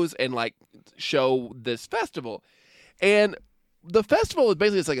expose and like show this festival. And the festival is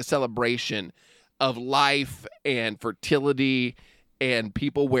basically just like a celebration of life and fertility and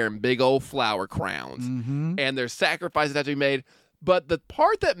people wearing big old flower crowns. Mm-hmm. And there's sacrifices that have to be made. But the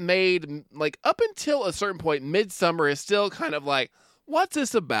part that made, like, up until a certain point, Midsommar is still kind of like, what's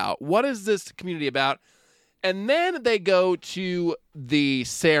this about? What is this community about? And then they go to the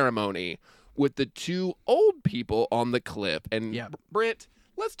ceremony with the two old people on the cliff. And Britt,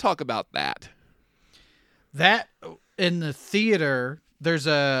 let's talk about that. That, in the theater, it's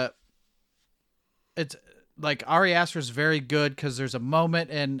like Ari Aster's very good because there's a moment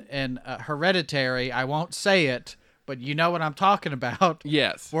in Hereditary, I won't say it, but you know what I'm talking about.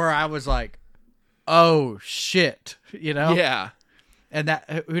 Yes. Where I was like, oh, shit, Yeah. And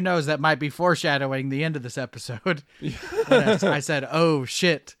that, who knows, that might be foreshadowing the end of this episode. I said, oh,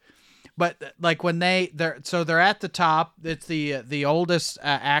 shit. But like when they're at the top, it's the oldest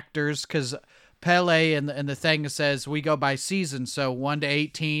actors because Pele and the thing says we go by season. So 1 to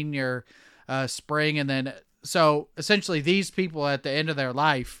 18, you're spring. And then, so essentially these people at the end of their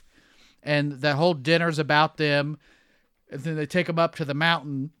life and the whole dinner's about them. And then they take them up to the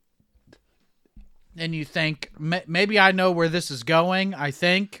mountain. And you think, maybe I know where this is going, I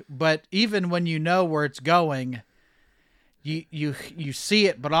think. But even when you know where it's going, you see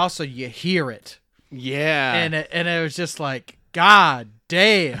it, but also you hear it. Yeah. And it was just like, God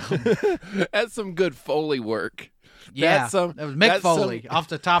damn. That's some good Foley work. Yeah. That was Mick Foley off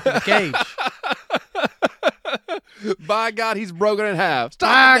the top of the cage. By God, he's broken in half. Stop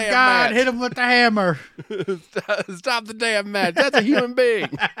By the damn God, match. Hit him with the hammer. Stop the damn match. That's a human being.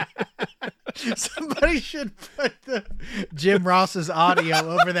 Somebody should put the Jim Ross's audio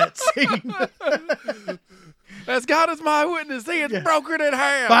over that scene. As God is my witness, he is broken in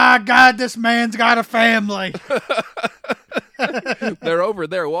half. By God, this man's got a family. They're over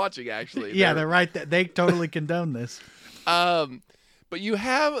there watching, actually. Yeah, they're right there. They totally condone this. But you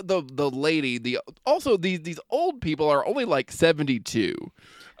have the lady. Also these old people are only like 72.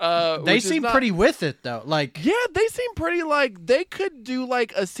 They seem pretty with it though. Like, yeah, they seem pretty like they could do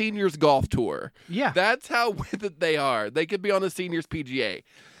like a seniors golf tour. Yeah, that's how with it they are. They could be on the seniors PGA.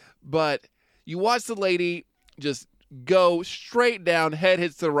 But you watch the lady just go straight down, head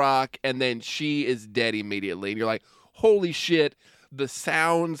hits the rock, and then she is dead immediately. And you're like, holy shit! The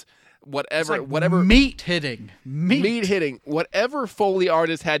sounds. Whatever meat hitting, whatever Foley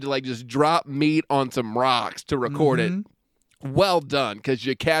artist had to like just drop meat on some rocks to record it. Well done, because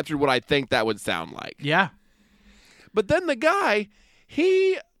you captured what I think that would sound like. Yeah. But then the guy,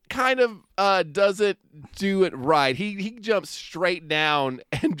 he kind of doesn't do it right. He jumps straight down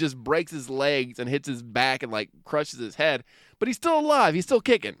and just breaks his legs and hits his back and like crushes his head. But he's still alive. He's still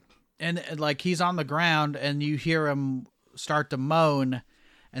kicking. And like he's on the ground and you hear him start to moan.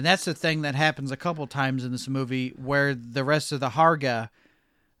 And that's the thing that happens a couple times in this movie where the rest of the Harga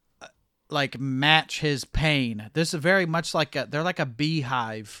like match his pain. This is very much like they're like a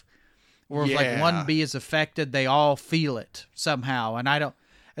beehive where if like one bee is affected, they all feel it somehow. And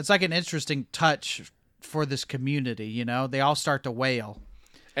it's like an interesting touch for this community, they all start to wail.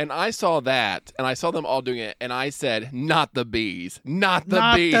 And I saw that and I saw them all doing it and I said, not the bees, not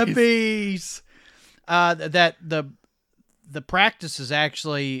the bees. The practice is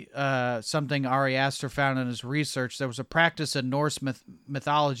actually something Ari Aster found in his research. There was a practice in Norse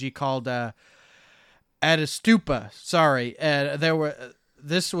mythology called Adistupa.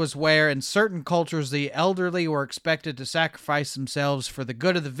 This was where in certain cultures the elderly were expected to sacrifice themselves for the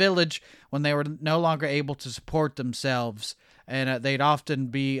good of the village when they were no longer able to support themselves. And they'd often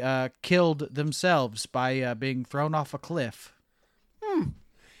be killed themselves by being thrown off a cliff.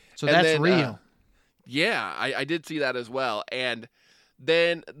 So that's real. Yeah, I did see that as well. And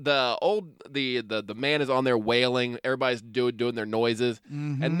Then the man is on there wailing. Everybody's doing their noises,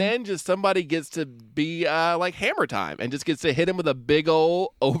 and then just somebody gets to be like Hammer Time, and just gets to hit him with a big old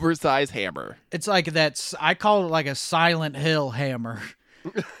oversized hammer. It's like I call it like a Silent Hill hammer.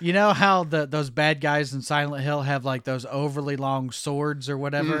 You know how those bad guys in Silent Hill have like those overly long swords or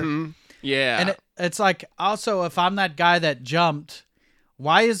whatever? Yeah, and it's like, also, if I'm that guy that jumped,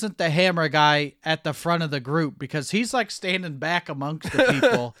 why isn't the hammer guy at the front of the group? Because he's like standing back amongst the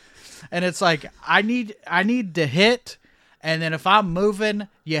people. And it's like, I need to hit. And then if I'm moving,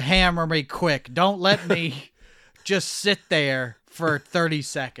 you hammer me quick. Don't let me just sit there for 30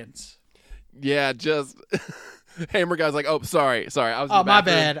 seconds. Yeah, just hammer guy's like, oh, sorry. I was. Oh, my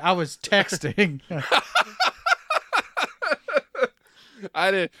bad. I was texting.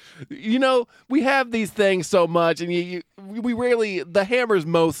 I did. You know, we have these things so much, and we rarely. The hammer's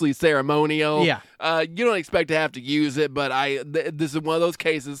mostly ceremonial. Yeah. You don't expect to have to use it, but this is one of those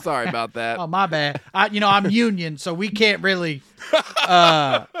cases. Sorry about that. Oh, my bad. I'm union, so we can't really.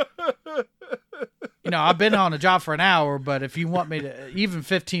 I've been on a job for an hour, but if you want me to, even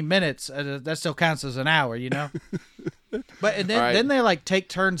 15 minutes, that still counts as an hour. But and then they like take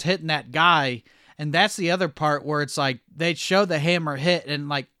turns hitting that guy. And that's the other part where it's like they show the hammer hit and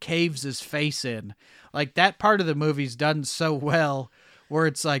like caves his face in. Like that part of the movie's done so well where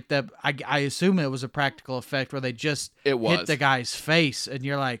it's like I assume it was a practical effect where they just hit the guy's face and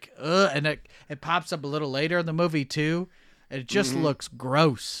you're like, ugh. And it pops up a little later in the movie too. And it just looks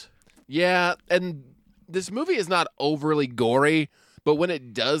gross. Yeah. And this movie is not overly gory, but when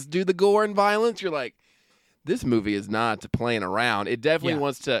it does do the gore and violence, you're like, this movie is not playing around. It definitely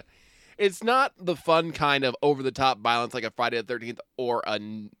wants to. It's not the fun kind of over-the-top violence like a Friday the 13th or a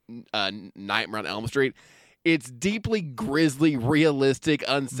Nightmare on Elm Street. It's deeply grisly, realistic,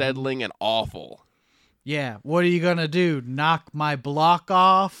 unsettling, and awful. Yeah. What are you going to do? Knock my block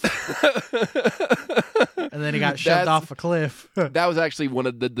off? And then he got shoved off a cliff. That was actually one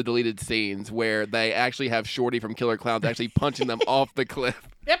of the deleted scenes where they actually have Shorty from Killer Clowns actually punching them off the cliff.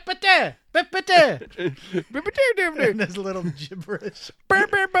 And this little gibberish.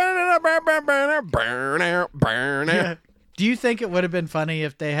 Yeah. Do you think it would have been funny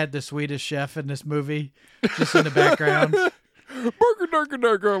if they had the Swedish chef in this movie just in the background?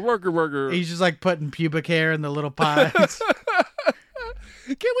 Burger. He's just like putting pubic hair in the little pies.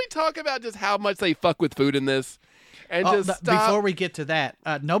 Can we talk about just how much they fuck with food in this? And stop. Before we get to that,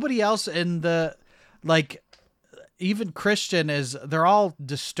 nobody else in the, like, even Christian they're all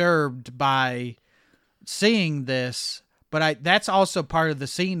disturbed by seeing this, but that's also part of the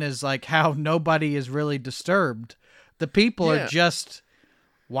scene is like how nobody is really disturbed. The people are just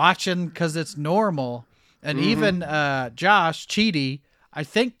watching because it's normal. And even Josh Cheedy, I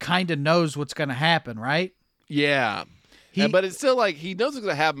think, kind of knows what's going to happen, right? Yeah. But it's still like he knows what's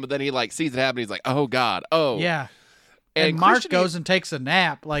going to happen, but then he like sees it happen. He's like, oh, God. Oh. Yeah. And Mark goes and takes a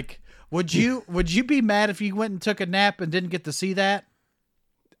nap. Like, would you be mad if you went and took a nap and didn't get to see that?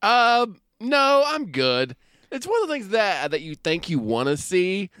 No, I'm good. It's one of the things that you think you want to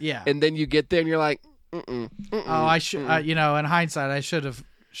see. Yeah. And then you get there and you're like, mm-mm. Oh, I should, in hindsight, I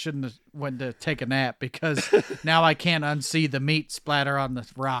shouldn't have went to take a nap because now I can't unsee the meat splatter on the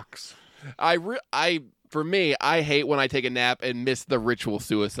rocks. For me, I hate when I take a nap and miss the ritual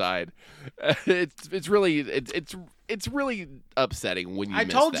suicide. It's really upsetting when you miss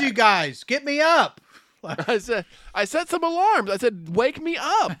that. I told you guys, get me up. I set some alarms. I said, wake me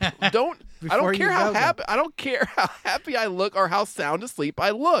up. I don't care how happy I look or how sound asleep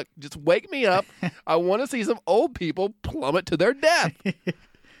I look. Just wake me up. I want to see some old people plummet to their death.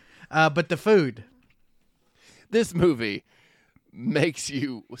 But the food. This movie makes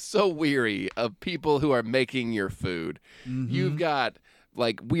you so weary of people who are making your food. You've got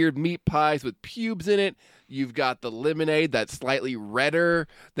like weird meat pies with pubes in it. You've got the lemonade that's slightly redder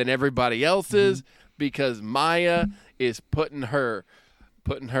than everybody else's because Maya is putting her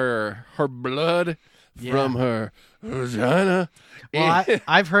blood from her vagina. Well,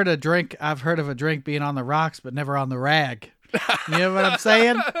 I've heard of a drink being on the rocks but never on the rag. You know what I'm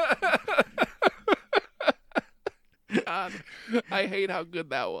saying? God, I hate how good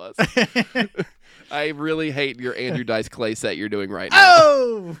that was. I really hate your Andrew Dice Clay set you're doing right now.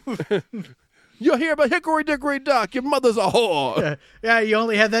 Oh! You'll hear about Hickory Dickory Dock. Your mother's a whore. Yeah, you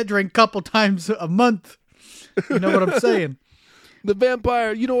only have that drink a couple times a month. You know what I'm saying? The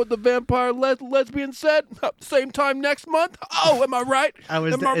vampire, you know what the vampire lesbian said? Same time next month? Oh, am I right?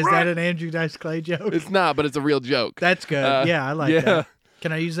 Is that an Andrew Dice Clay joke? It's not, but it's a real joke. That's good. Yeah, I like that.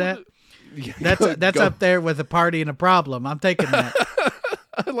 Can I use that? That's up there with a party and a problem. I'm taking that.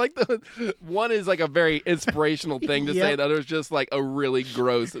 like the one is like a very inspirational thing to say, and the other is just like a really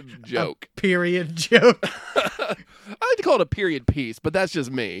gross joke. A period joke. I like to call it a period piece, but that's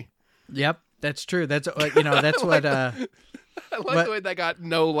just me. Yep, that's true. That's that's what. I like the way that got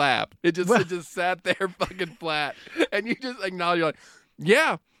no laugh. It just sat there fucking flat, and you just acknowledge, you're like,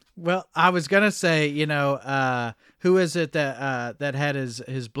 yeah. Well, I was gonna say, who is it that had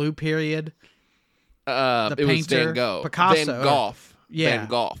his blue period? The it painter, was Van Gogh. Picasso, Van Gogh. Yeah. Van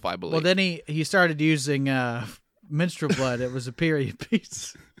Gogh, I believe. Well, then he started using menstrual blood. It was a period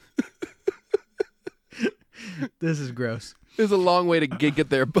piece. This is gross. It was a long way to get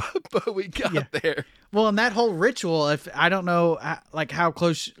there, but we got there. Well, and that whole ritual, if I don't know like how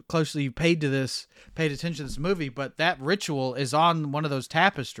closely you paid attention to this movie, but that ritual is on one of those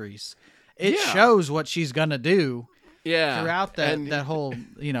tapestries. It shows what she's gonna do throughout that whole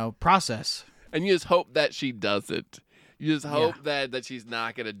process. And you just hope that she does it. You just hope that she's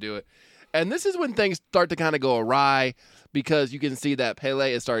not gonna do it. And this is when things start to kind of go awry, because you can see that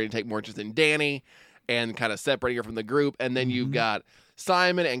Pele is starting to take more interest in Danny and kind of separating her from the group. And then you've got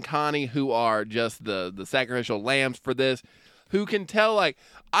Simon and Connie, who are just the sacrificial lambs for this, who can tell, like,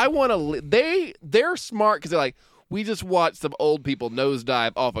 I want to, they're smart because they're like, we just watched some old people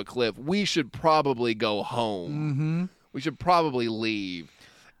nosedive off a cliff. We should probably go home. Mm-hmm. We should probably leave.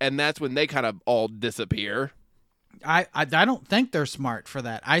 And that's when they kind of all disappear. I don't think they're smart for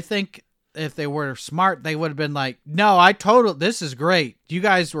that. I think if they were smart, they would have been like, no, this is great. You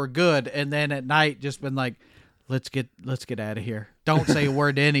guys were good. And then at night just been like, let's get out of here. Don't say a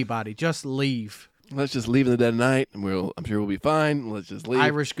word to anybody. Just leave. Let's just leave in the dead of night, and I'm sure we'll be fine. Let's just leave.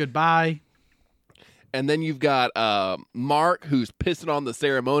 Irish goodbye. And then you've got Mark, who's pissing on the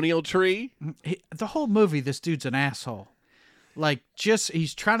ceremonial tree. The whole movie, this dude's an asshole. Like,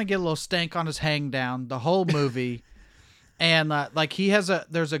 he's trying to get a little stank on his hang down the whole movie. And like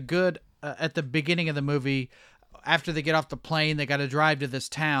there's a good at the beginning of the movie, after they get off the plane, they got to drive to this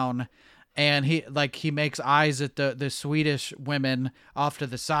town, and he makes eyes at the Swedish women off to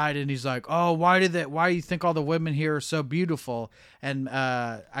the side, and he's like, oh, why do you think all the women here are so beautiful? And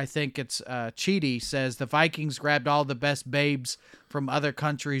I think it's Chidi says the Vikings grabbed all the best babes from other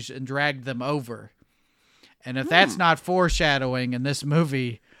countries and dragged them over. And if that's not foreshadowing in this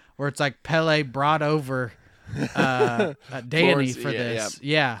movie, where it's like Pele brought over Danny for this.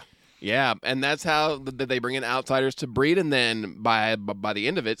 Yeah, and that's how they bring in outsiders to breed, and then by the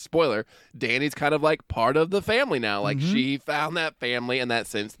end of it, spoiler, Danny's kind of like part of the family now. Like, she found that family in that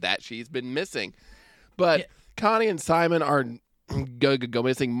sense that she's been missing. But Connie and Simon are go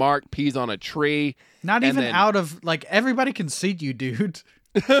missing. Mark pees on a tree. Not even out of, like, everybody can see you, dude.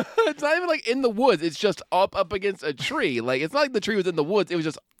 It's not even like in the woods. It's just up against a tree. Like, it's not like the tree was in the woods. It was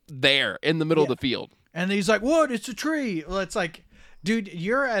just there in the middle of the field. And he's like, what? It's a tree. Well, it's like, dude,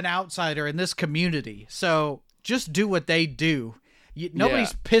 you're an outsider in this community, so just do what they do.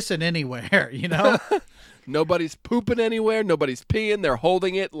 Nobody's pissing anywhere, Nobody's pooping anywhere. Nobody's peeing. They're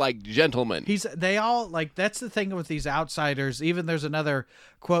holding it like gentlemen. They all, like, that's the thing with these outsiders. Even there's another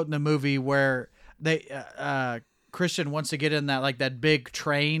quote in the movie where Christian wants to get in that big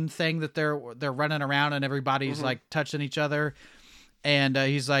train thing that they're running around, and everybody's like touching each other. And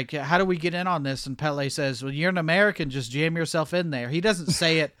he's like, how do we get in on this? And Pele says, well, you're an American. Just jam yourself in there. He doesn't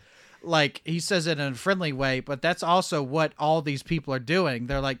say it like, he says it in a friendly way, but that's also what all these people are doing.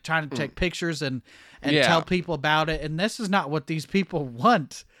 They're like trying to take pictures and tell people about it. And this is not what these people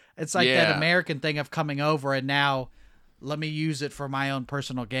want. It's like that American thing of coming over and now let me use it for my own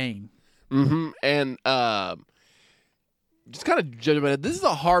personal gain. Mm-hmm. And just kind of judgmental. This is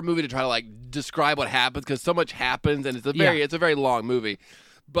a hard movie to try to like describe what happens, because so much happens, and it's a very long movie.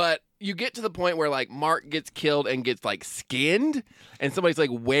 But you get to the point where like Mark gets killed and gets like skinned, and somebody's like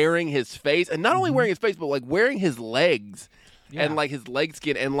wearing his face, and not only wearing his face, but like wearing his legs and like his leg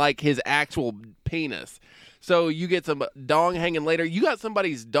skin and like his actual penis. So you get some dong hanging later. You got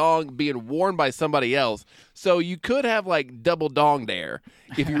somebody's dong being worn by somebody else. So you could have like double dong there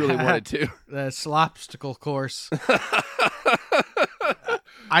if you really wanted to. The slopsticle course.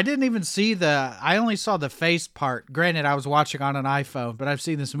 I didn't even see I only saw the face part. Granted, I was watching on an iPhone, but I've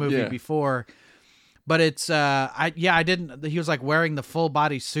seen this movie before. But it's, I didn't, he was like wearing the full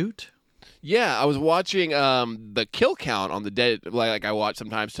body suit. Yeah, I was watching the kill count on the dead, like I watch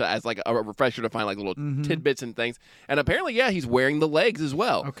sometimes as like a refresher to find like little tidbits and things. And apparently, he's wearing the legs as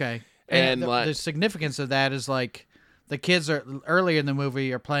well. Okay. And the significance of that is like the kids are earlier in the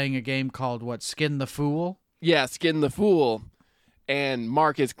movie are playing a game called Skin the Fool? Yeah, Skin the Fool. And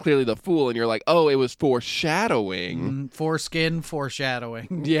Mark is clearly the fool, and you're like, oh, it was foreshadowing. Foreskin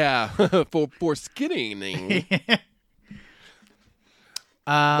foreshadowing. Yeah, for skinning.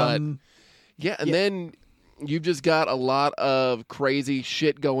 Yeah, and then you've just got a lot of crazy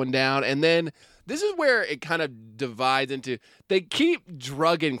shit going down. And then this is where it kind of divides into, they keep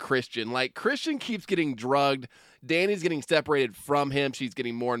drugging Christian. Like, Christian keeps getting drugged. Danny's getting separated from him. She's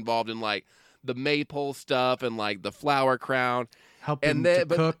getting more involved in, like, the maypole stuff and, like, the flower crown. Helping to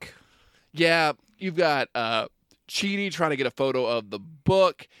cook. Yeah, you've got Chidi trying to get a photo of the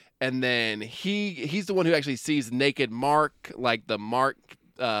book. And then he's the one who actually sees naked Mark, like the Mark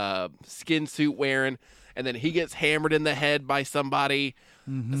skin suit wearing, and then he gets hammered in the head by somebody.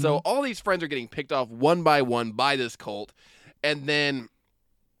 Mm-hmm. So all these friends are getting picked off one by one by this cult, and then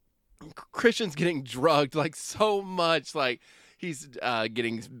Christian's getting drugged like so much, like he's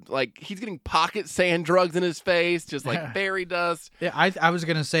getting pocket sand drugs in his face, just like fairy dust. Yeah, I was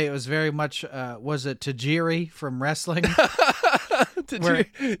gonna say it was very much was it Tajiri from wrestling?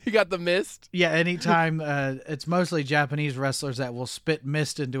 He got the mist. Yeah, anytime it's mostly Japanese wrestlers that will spit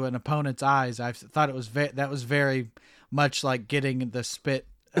mist into an opponent's eyes. I thought it was that was very much like getting the spit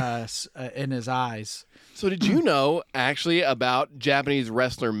in his eyes. So did you know actually about Japanese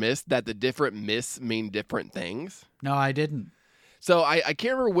wrestler mist that the different mists mean different things? No, I didn't. So I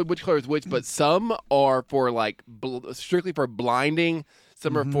can't remember which color is which, but some are for like strictly for blinding,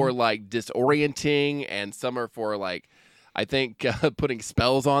 some are for like disorienting, and some are for like, I think, putting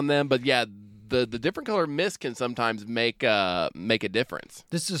spells on them. But yeah, the different color mist can sometimes make a difference.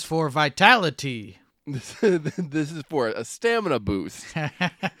 This is for vitality. This is for a stamina boost.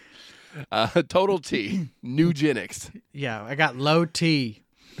 Total T. Nugenics. Yeah, I got low T.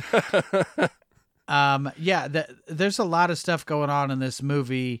 There's a lot of stuff going on in this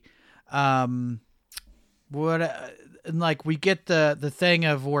movie. Like we get the thing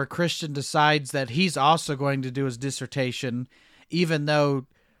of where Christian decides that he's also going to do his dissertation, even though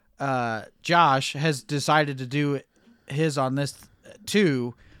Josh has decided to do his on this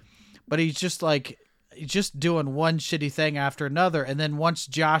too, but he's just doing one shitty thing after another. And then once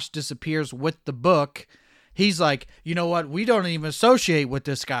Josh disappears with the book, he's like, you know what? We don't even associate with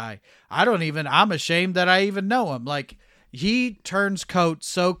this guy. I'm ashamed that I even know him. Like, he turns coat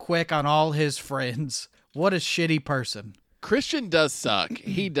so quick on all his friends. What a shitty person. Christian does suck.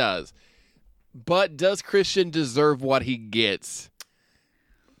 He does. But does Christian deserve what he gets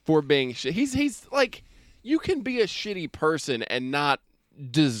for being shit? He's like, you can be a shitty person and not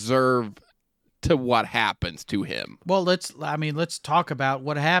deserve to what happens to him. Well, let's talk about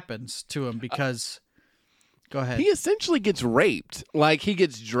what happens to him, because go ahead. He essentially gets raped. Like, he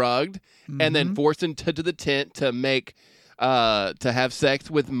gets drugged and then forced into the tent to make to have sex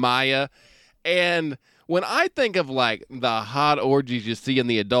with Maya. And when I think of like the hot orgies you see in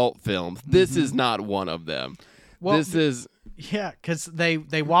the adult films, this is not one of them. Well, this is because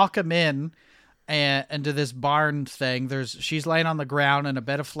they walk him in and into this barn thing. She's laying on the ground in a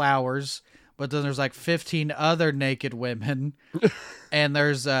bed of flowers, but then there's like 15 other naked women, and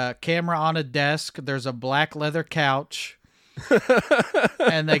there's a camera on a desk. There's a black leather couch,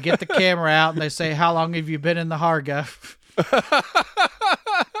 and they get the camera out and they say, "How long have you been in the Harga?"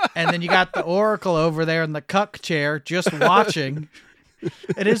 And then you got the Oracle over there in the cuck chair just watching.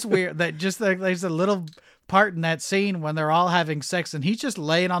 It is weird that just there's a little part in that scene when they're all having sex and he's just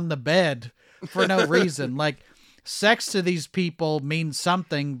laying on the bed for no reason. Like, sex to these people means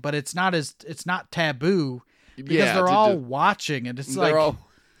something, but it's not taboo because they're all watching, and it's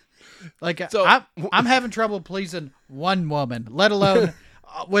like, so, I'm having trouble pleasing one woman, let alone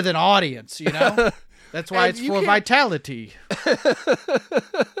with an audience, you know? That's why it's for vitality.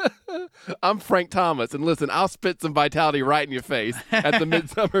 I'm Frank Thomas, and listen, I'll spit some vitality right in your face at the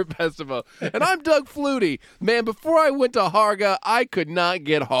Midsommar Festival. And I'm Doug Flutie. Man, before I went to Harga, I could not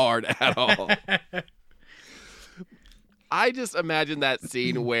get hard at all. I just imagine that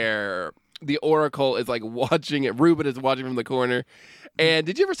scene where the Oracle is like watching it. Ruben is watching from the corner. And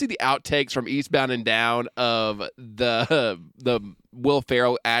did you ever see the outtakes from Eastbound and Down of the Will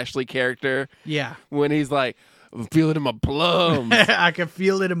Ferrell Ashley character? Yeah. When he's like, I feel it in my plums. I can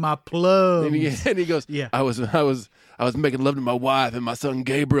feel it in my plums. And he goes, yeah. I was making love to my wife, and my son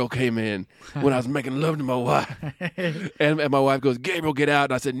Gabriel came in when I was making love to my wife. and my wife goes, Gabriel, get out.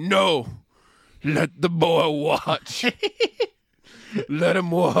 And I said, no, let the boy watch. Let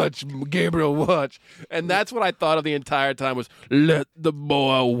him watch. Gabriel, watch. And that's what I thought of the entire time was, let the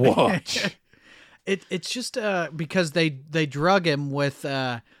boy watch. It's just because they drug him with,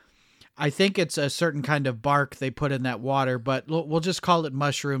 I think it's a certain kind of bark they put in that water, but we'll just call it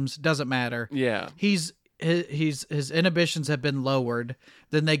mushrooms. Doesn't matter. Yeah. His inhibitions have been lowered.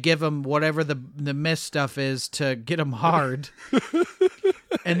 Then they give him whatever the mist stuff is to get him hard.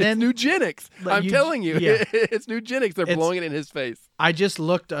 And then it's eugenics. I'm telling you, yeah. it's eugenics. They're blowing it in his face. I just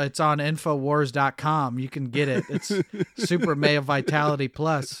looked. It's on Infowars.com. You can get it. It's Super Male Vitality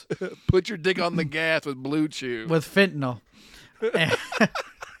Plus Put your dick on the gas with Blue Chew. with fentanyl.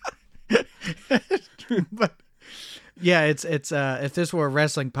 But yeah, it's if this were a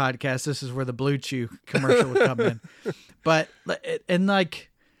wrestling podcast, this is where the Blue Chew commercial would come in. But and like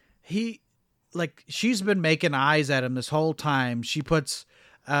she's been making eyes at him this whole time. She puts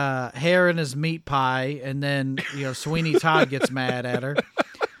hair in his meat pie, and then Sweeney Todd gets mad at her.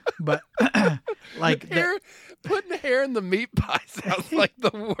 But like putting hair in the meat pie sounds like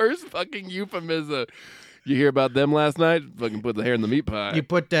the worst fucking euphemism. You hear about them last night? Fucking put the hair in the meat pie. You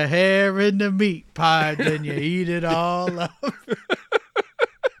put the hair in the meat pie, then you eat it all up.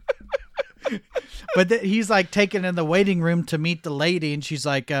 But he's like taken in the waiting room to meet the lady, and she's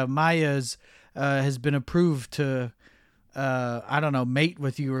like, Maya's has been approved to, I don't know, mate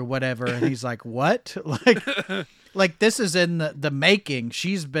with you or whatever. And he's like, what? Like this is in the making.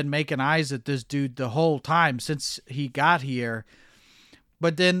 She's been making eyes at this dude the whole time since he got here.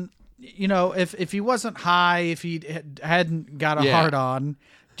 But then, if he wasn't high, if he hadn't got a hard on,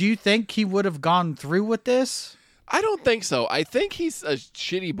 do you think he would have gone through with this? I don't think so. I think he's a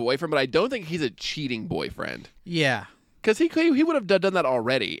shitty boyfriend, but I don't think he's a cheating boyfriend. Yeah. Because he would have done that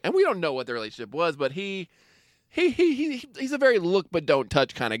already. And we don't know what the relationship was, but he's a very look but don't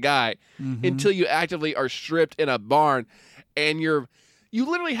touch kind of guy until you actively are stripped in a barn and you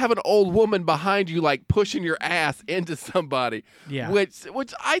literally have an old woman behind you like pushing your ass into somebody. Yeah.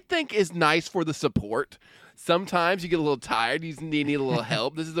 Which I think is nice for the support. Sometimes you get a little tired. You need a little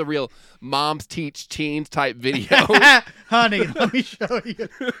help. This is a real moms teach teens type video. Honey, let me show you.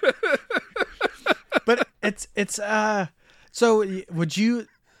 But it's so would you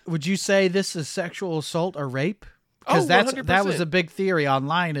say this is sexual assault or rape? Because 100%. that was a big theory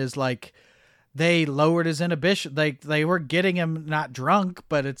online, is like they lowered his inhibition. They were getting him not drunk,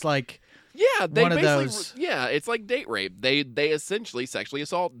 but it's like they one of basically those. it's like date rape. They essentially sexually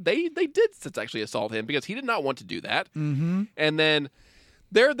assault. They did sexually assault him because he did not want to do that. Mm-hmm. And then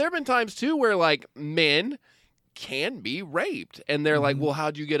there have been times too where like men can be raped, and they're like, well,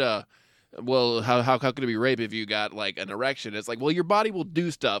 how'd you get how could it be rape if you got like an erection? It's like, well, your body will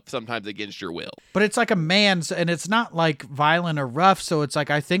do stuff sometimes against your will. But it's like a man's, and it's not like violent or rough. So it's like,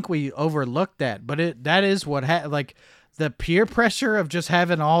 I think we overlooked that, but that is what like the peer pressure of just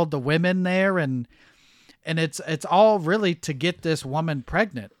having all the women there, and it's all really to get this woman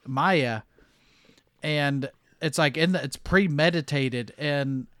pregnant, Maya, and it's like it's premeditated,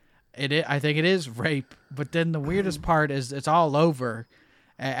 and I think it is rape. But then the weirdest part is it's all over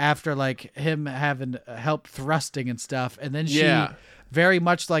after like him having help thrusting and stuff, and then she very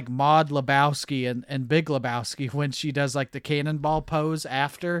much like Maud Lebowski and Big Lebowski when she does like the cannonball pose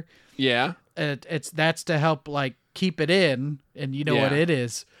after. Yeah, that's to help like keep it in, and what it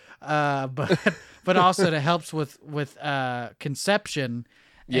is, but also it helps with conception.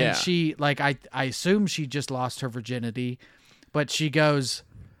 And she like I assume she just lost her virginity, but she goes,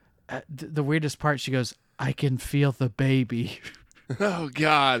 the weirdest part, she goes, I can feel the baby. Oh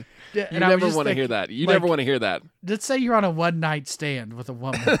God! You And never want to hear that. You never want to hear that. Let's say you're on a one-night stand with a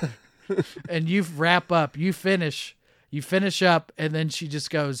woman, and you wrap up, you finish up, and then she just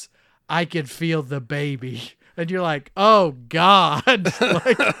goes, I can feel the baby. And you're like, oh God.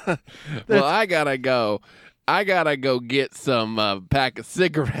 Well, I gotta go get some pack of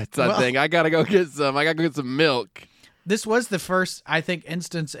cigarettes, I think. I gotta go get some milk. This was the first, I think,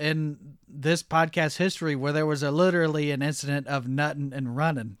 instance in this podcast history where there was literally an incident of nutting and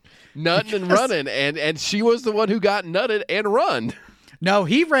running. And she was the one who got nutted and run. No,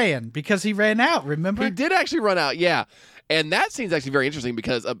 he ran because he ran out, remember? He did actually run out, yeah. And that scene's actually very interesting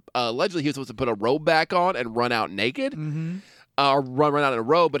because allegedly he was supposed to put a robe back on and run out naked. Mm-hmm. Or run out in a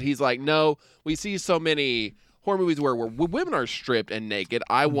robe, but he's like, no, we see so many horror movies where women are stripped and naked.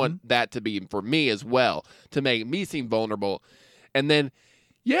 I want that to be for me as well, to make me seem vulnerable. And then,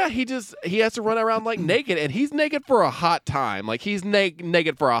 yeah, he has to run around like naked, and he's naked for a hot time. Like he's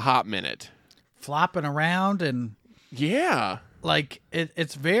naked for a hot minute. Flopping around and... Yeah. Like,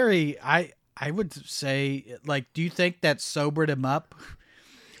 it's very... I would say, like, do you think that sobered him up?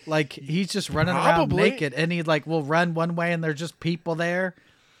 Like, he's just running around naked, and he, like, will run one way, and there's just people there.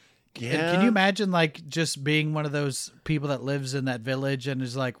 Yeah. And can you imagine, like, just being one of those people that lives in that village and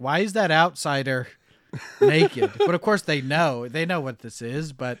is like, why is that outsider naked? But, of course, they know. They know what this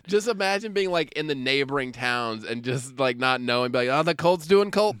is, but... Just imagine being, like, in the neighboring towns and just, like, not knowing, be like, oh, the cult's doing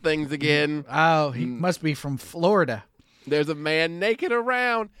cult things again. Oh, he must be from Florida. There's a man naked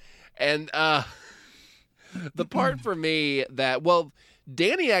around. And the part for me that, well,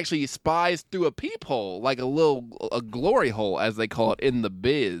 Danny actually spies through a peephole, like a glory hole, as they call it in the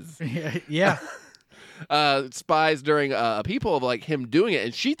biz. Yeah. Spies during a peephole of like him doing it,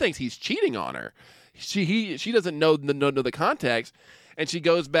 and she thinks he's cheating on her. She doesn't know the context, and she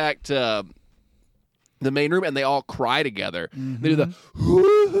goes back to the main room, and they all cry together. Mm-hmm. They do the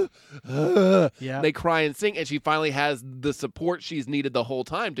Yeah. They cry and sing, and she finally has the support she's needed the whole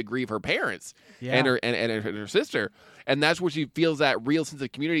time to grieve her parents and her sister. And that's where she feels that real sense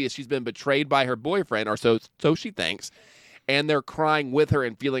of community, is she's been betrayed by her boyfriend, or so she thinks. And they're crying with her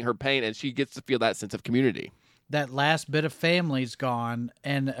and feeling her pain, and she gets to feel that sense of community. That last bit of family's gone,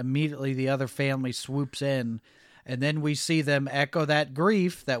 and immediately the other family swoops in, and then we see them echo that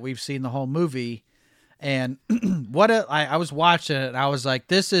grief that we've seen the whole movie. And I was watching it, and I was like,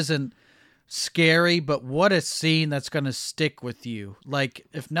 this isn't scary, but what a scene that's going to stick with you. Like,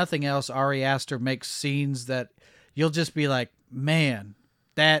 if nothing else, Ari Aster makes scenes that you'll just be like, man,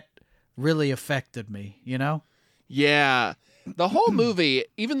 that really affected me, you know? Yeah. The whole movie,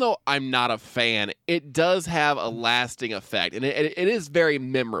 even though I'm not a fan, it does have a lasting effect, and it is very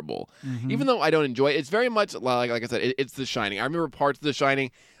memorable. Mm-hmm. Even though I don't enjoy it, it's very much like I said, it's The Shining. I remember parts of The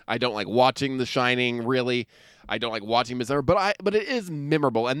Shining. I don't like watching The Shining, really. I don't like watching Midsommar, but it is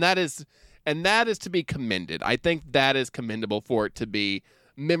memorable, and that is to be commended. I think that is commendable for it to be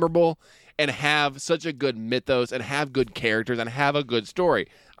memorable and have such a good mythos and have good characters and have a good story.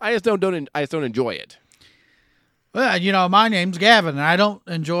 I just don't enjoy it. Well, you know, my name's Gavin, and I don't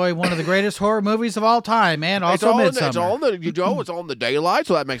enjoy one of the greatest horror movies of all time, and also Midsommar. It's all in the daylight,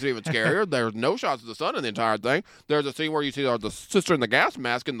 so that makes it even scarier. There's no shots of the sun in the entire thing. There's a scene where you see the sister in the gas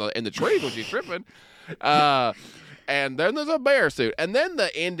mask in the trees when she's tripping, and then there's a bear suit, and then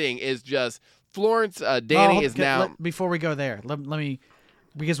the ending is just Florence. Danny is now. Before we go there, let me,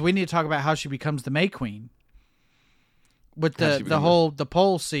 because we need to talk about how she becomes the May Queen. With the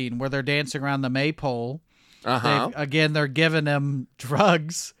pole scene where they're dancing around the maypole. They're giving them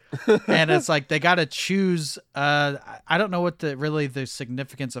drugs, and it's like they got to choose. I don't know what the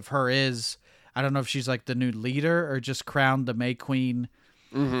significance of her is. I don't know if she's like the new leader or just crowned the May Queen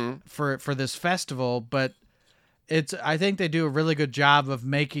for this festival. But I think they do a really good job of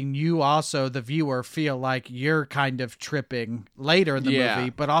making you also, the viewer, feel like you're kind of tripping later in the movie,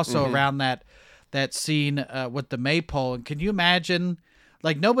 but also around that scene with the maypole. And can you imagine,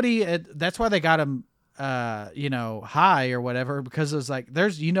 like, nobody? That's why they got him. High or whatever, because it's like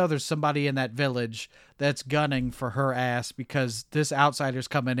there's somebody in that village that's gunning for her ass because this outsider's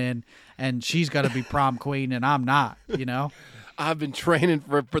coming in and she's gonna be prom queen and I'm not, you know. I've been training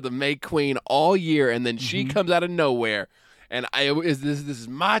for the May Queen all year, and then she comes out of nowhere, and this is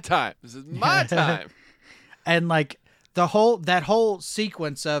my time. This is my time. And like that whole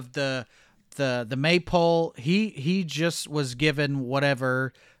sequence of the maypole, he just was given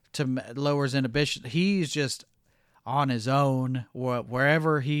whatever to lower his inhibition. He's just on his own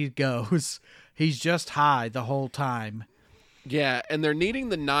wherever he goes. He's just high the whole time. Yeah, and they're needing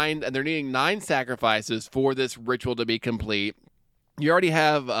 9 sacrifices for this ritual to be complete. You already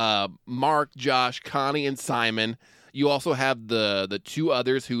have Mark, Josh, Connie, and Simon. You also have the 2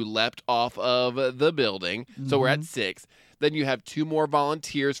 others who leapt off of the building. So we're at 6. Then you have 2 more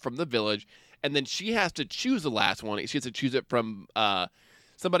volunteers from the village, and then she has to choose the last one. She has to choose it from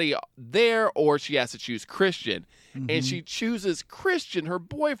somebody there, or she has to choose Christian. And she chooses Christian, her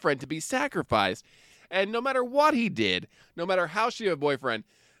boyfriend, to be sacrificed. And no matter what he did, no matter how she had a boyfriend,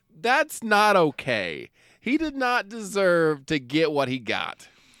 that's not okay. He did not deserve to get what he got.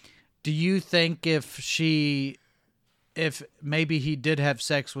 Do you think if maybe he did have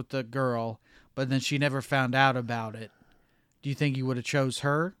sex with the girl, but then she never found out about it, do you think he would have chose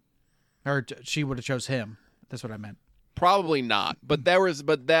her? Or she would have chose him? That's what I meant. Probably not, but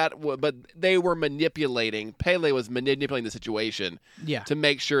they were manipulating. Pele was manipulating the situation, to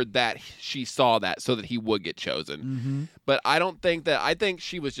make sure that she saw that, so that he would get chosen. But I don't think that. I think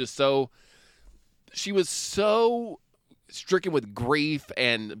she was just so stricken with grief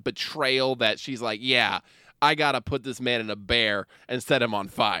and betrayal that she's like, yeah, I gotta put this man in a bear and set him on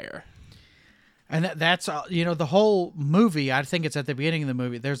fire. And that's the whole movie. I think it's at the beginning of the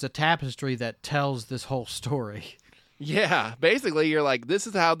movie. There's a tapestry that tells this whole story. Yeah, basically, you're like, this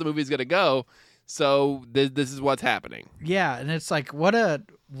is how the movie's gonna go, so this is what's happening. Yeah, and it's like, what a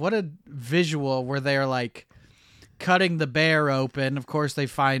visual where they're like cutting the bear open. Of course, they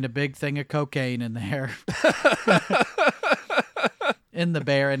find a big thing of cocaine in there, in the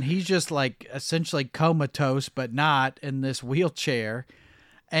bear, and he's just like essentially comatose, but not in this wheelchair.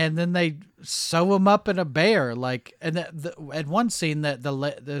 And then they sew him up in a bear, like, and at one scene that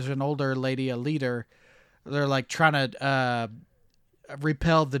there's an older lady, a leader. They're like trying to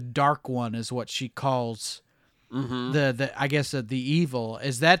repel the dark one, is what she calls the I guess the evil.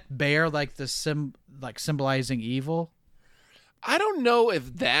 Is that bear like the symbolizing evil? I don't know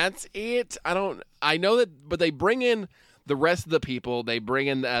if that's it. I know that, but they bring in the rest of the people. They bring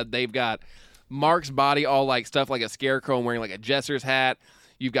in, they've got Mark's body all like stuff like a scarecrow and wearing like a jester's hat.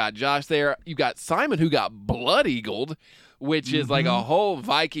 You've got Josh there. You've got Simon who got blood-eagled, which is like a whole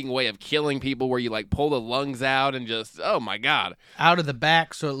Viking way of killing people where you like pull the lungs out and just, oh my God. Out of the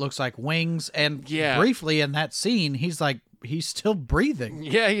back so it looks like wings. And briefly in that scene, he's still breathing.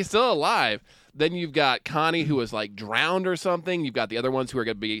 Yeah, he's still alive. Then you've got Connie who was like drowned or something. You've got the other ones who are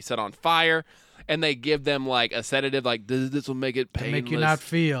going to be set on fire. And they give them like a sedative, like this will make it painless. Make you not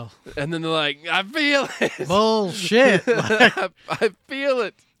feel. And then they're like, I feel it. Bullshit. I feel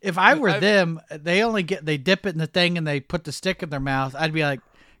it. If I were them, they dip it in the thing and they put the stick in their mouth. I'd be like,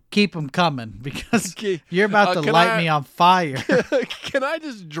 keep them coming because you're about to light me on fire. Can I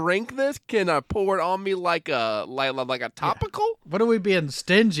just drink this? Can I pour it on me like a topical? Yeah. What are we being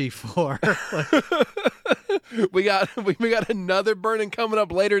stingy for? We got another burning coming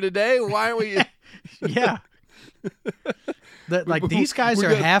up later today. Why aren't we? Yeah. These guys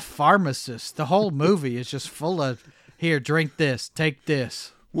are half pharmacists. The whole movie is just full of, here, drink this, take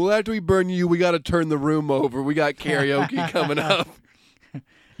this. Well, after we burn you, we got to turn the room over. We got karaoke coming up.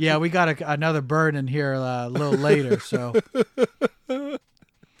 Yeah, we got another burn in here a little later, so.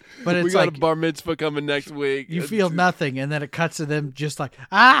 But it's we got a bar mitzvah coming next week. You feel nothing, and then it cuts to them just like,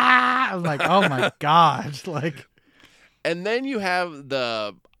 ah! I'm like, oh my God. Like, and then you have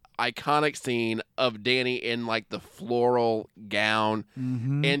the iconic scene of Danny in like the floral gown,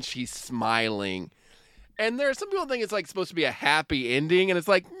 and she's smiling. And there are some people think it's like supposed to be a happy ending, and it's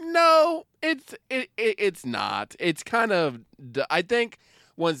like, no, it's not. It's kind of, I think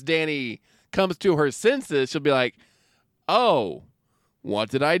once Danny comes to her senses, she'll be like, oh, what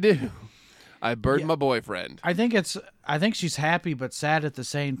did I do? I burned my boyfriend. I think she's happy but sad at the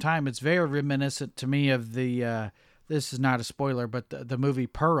same time. It's very reminiscent to me of the, this is not a spoiler, but the movie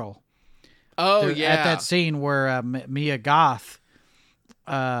Pearl. Oh, yeah. At that scene where Mia Goth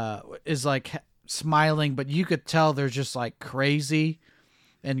is like smiling, but you could tell there's just like crazy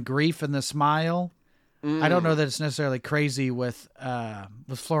and grief in the smile. I don't know that it's necessarily crazy with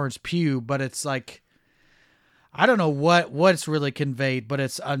Florence Pugh, but it's like, I don't know what's really conveyed, but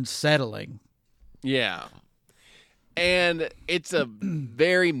it's unsettling. Yeah. And it's a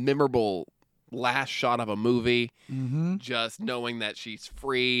very memorable last shot of a movie. Just knowing that she's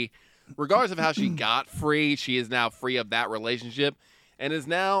free. Regardless of how she got free, she is now free of that relationship and is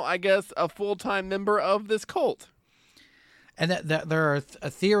now, I guess, a full-time member of this cult. And that there are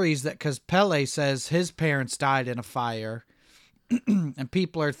theories that because Pele says his parents died in a fire, and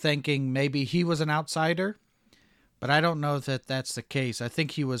people are thinking maybe he was an outsider, but I don't know that that's the case. I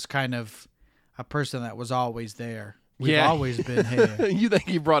think he was kind of a person that was always there. We've always been here. You think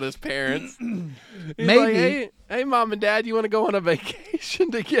he brought his parents? Maybe. Like, hey, Mom and Dad, you want to go on a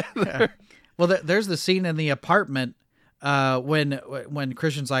vacation together? Well, there's the scene in the apartment when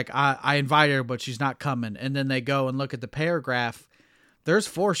Christian's like, I invited her, but she's not coming. And then they go and look at the paragraph. There's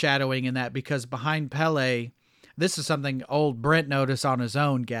foreshadowing in that because behind Pele, this is something old Brent noticed on his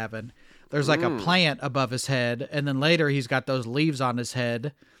own, Gavin. There's like a plant above his head. And then later he's got those leaves on his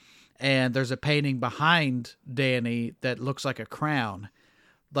head. And there's a painting behind Danny that looks like a crown.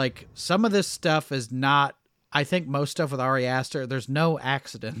 Like, some of this stuff is not, I think most stuff with Ari Aster, there's no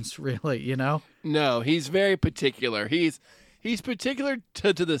accidents, really, you know? No, he's very particular. He's particular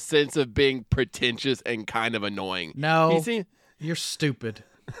to the sense of being pretentious and kind of annoying. No, you're stupid.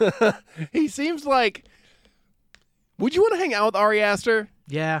 He seems like, would you want to hang out with Ari Aster?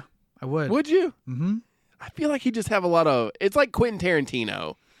 Yeah, I would. Would you? Mm-hmm. I feel like he just have a lot of, it's like Quentin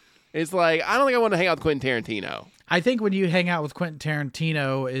Tarantino. It's like, I don't think I want to hang out with Quentin Tarantino. I think when you hang out with Quentin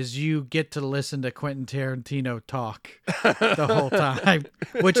Tarantino is you get to listen to Quentin Tarantino talk the whole time,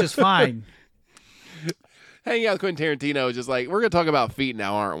 which is fine. Hanging out with Quentin Tarantino is just like, we're going to talk about feet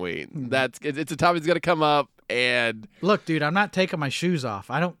now, aren't we? It's a topic that's going to come up, and... Look, dude, I'm not taking my shoes off.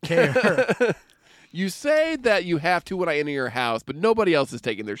 I don't care. You say that you have to when I enter your house, but nobody else is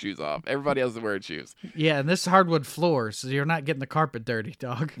taking their shoes off. Everybody else is wearing shoes. Yeah, and this is hardwood floors, so you're not getting the carpet dirty,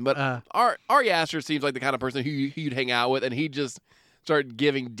 dog. But Ari Aster seems like the kind of person who you'd hang out with, and he'd just start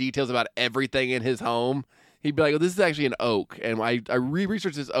giving details about everything in his home. He'd be like, oh, this is actually an oak, and I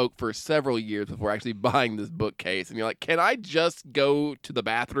researched this oak for several years before actually buying this bookcase. And you're like, can I just go to the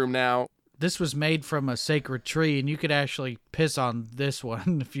bathroom now? This was made from a sacred tree, and you could actually piss on this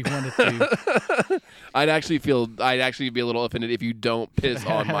one if you wanted to. I'd actually be a little offended if you don't piss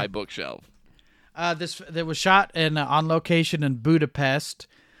on my bookshelf. That was shot on location in Budapest,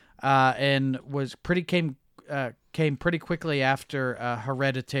 and came pretty quickly after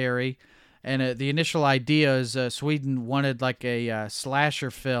Hereditary. And the initial idea is Sweden wanted like a slasher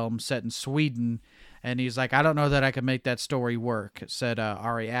film set in Sweden, and he's like, I don't know that I can make that story work, said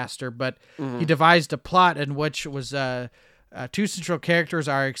Ari Aster. But he devised a plot in which was two central characters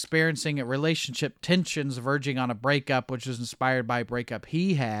are experiencing relationship tensions verging on a breakup, which was inspired by a breakup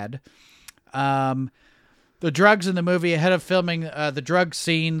he had. The drugs in the movie, ahead of filming the drug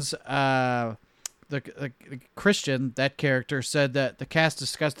scenes, the Christian, that character, said that the cast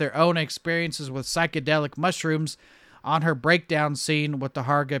discussed their own experiences with psychedelic mushrooms. On her breakdown scene with the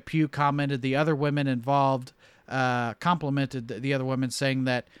Harga, Pugh complimented the other women involved, saying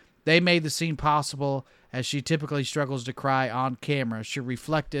that they made the scene possible as she typically struggles to cry on camera. She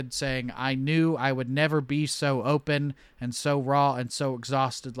reflected, saying, I knew I would never be so open and so raw and so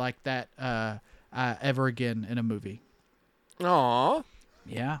exhausted like that ever again in a movie. Aww.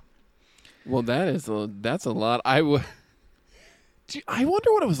 Yeah. Well, that's a lot. I wonder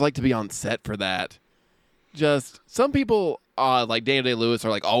what it was like to be on set for that. Just some people, like Daniel Day-Lewis, are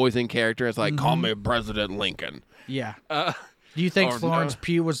like always in character. It's like, call me President Lincoln. Yeah. Do you think Florence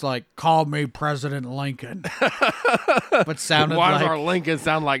Pugh was like, call me President Lincoln? But sounded Why like... does our Lincoln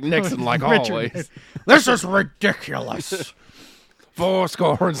sound like Nixon, like always? This is ridiculous.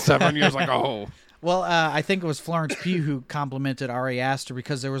 7 years ago. Well, I think it was Florence Pugh who complimented Ari Aster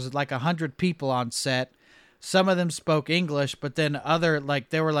because there was like 100 people on set. Some of them spoke English, but then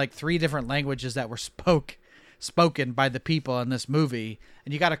there were like 3 different languages that were spoken by the people in this movie,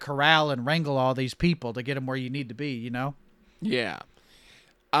 and you got to corral and wrangle all these people to get them where you need to be, you know? Yeah.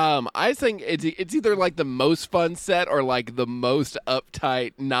 I think it's either like the most fun set or like the most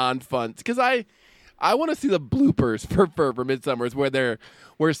uptight non-fun, because I want to see the bloopers for Midsommar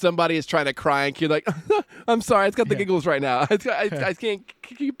where somebody is trying to cry and you're like, I'm sorry, it's got the giggles right now. I can't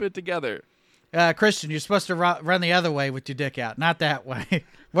keep it together. Christian, you're supposed to run the other way with your dick out, not that way.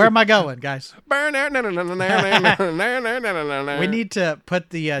 Where am I going, guys? We need to put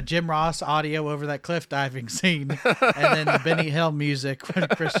the Jim Ross audio over that cliff diving scene and then the Benny Hill music when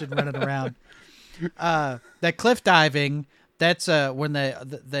Christian running around. That cliff diving, that's when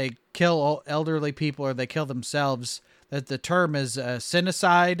they kill elderly people or they kill themselves. That the term is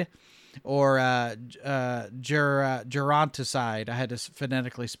sinicide or geronticide. I had to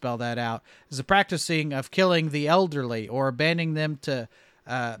phonetically spell that out. Is the practicing of killing the elderly or banning them to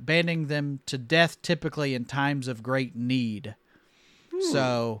death, typically in times of great need.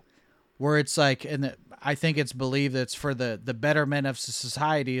 So, where it's like, I think it's believed that it's for the betterment of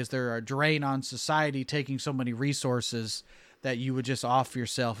society, is there a drain on society taking so many resources that you would just off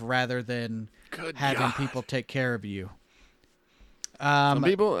yourself rather than having people take care of you. Some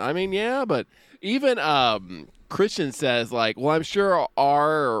people, I mean, yeah, but even Christian says, like, well, I'm sure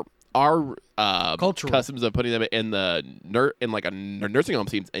our cultural customs of putting them in like a nursing home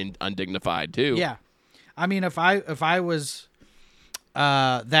seems undignified too. Yeah, I mean, if I was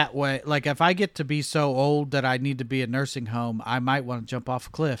that way, like if I get to be so old that I need to be a nursing home, I might want to jump off a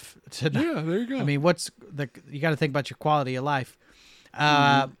cliff. Yeah, there you go. I mean, you got to think about your quality of life.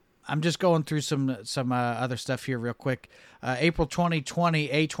 I'm just going through some other stuff here real quick. April 2020,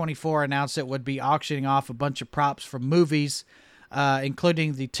 A24 announced it would be auctioning off a bunch of props from movies,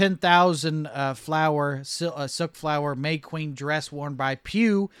 including the 10,000 silk flower May Queen dress worn by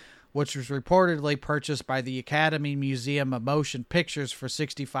Pugh, which was reportedly purchased by the Academy Museum of Motion Pictures for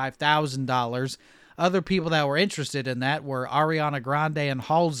 $65,000. Other people that were interested in that were Ariana Grande and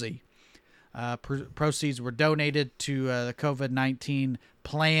Halsey. Proceeds were donated to the COVID-19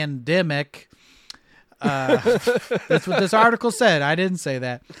 pandemic. That's what this article said. I didn't say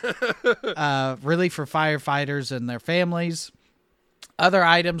that. Relief for firefighters and their families. Other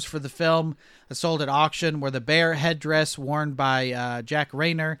items for the film sold at auction were the bear headdress worn by Jack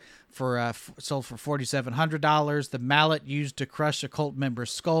Rayner sold for $4,700. The mallet used to crush a cult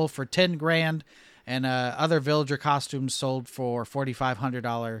member's skull for $10,000, and other villager costumes sold for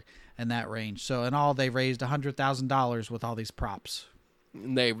 $4,500 in that range. So in all, they raised $100,000 with all these props.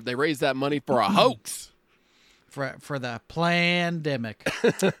 And they raised that money for a hoax. For the pandemic.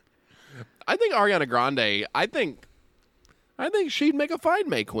 I think Ariana Grande, I think she'd make a fine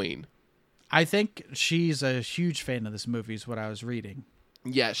May Queen. I think she's a huge fan of this movie is what I was reading.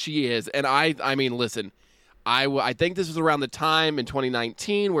 Yeah, she is. And I mean, listen, I think this was around the time in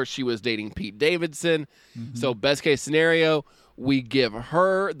 2019 where she was dating Pete Davidson. Mm-hmm. So best case scenario, We give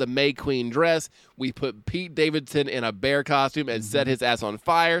her the May Queen dress. We put Pete Davidson in a bear costume and set his ass on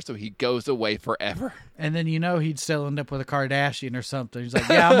fire so he goes away forever. And then he'd still end up with a Kardashian or something. He's like,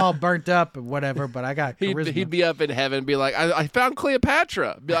 yeah, I'm all burnt up and whatever, but I got charisma. He'd be up in heaven and be like, I found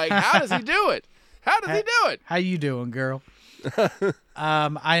Cleopatra. Be like, how does he do it? How does he do it? How you doing, girl?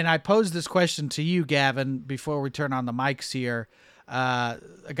 I posed this question to you, Gavin, before we turn on the mics here. A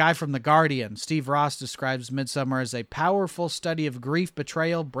guy from The Guardian, Steve Ross, describes Midsommar as a powerful study of grief,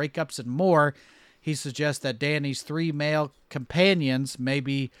 betrayal, breakups, and more. He suggests that Danny's 3 male companions may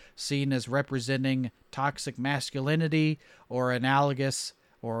be seen as representing toxic masculinity or analogous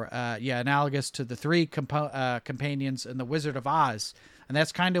to the 3 companions in The Wizard of Oz. And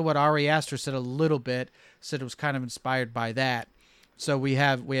that's kind of what Ari Aster said a little bit, said it was kind of inspired by that. So we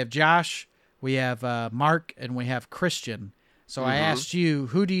have Josh, we have Mark, and we have Christian. So I asked you,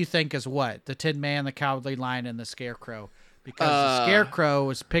 who do you think is what? The Tin Man, the Cowardly Lion, and the Scarecrow? Because the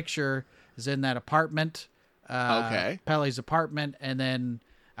Scarecrow's picture is in that apartment, Pelle's apartment, and then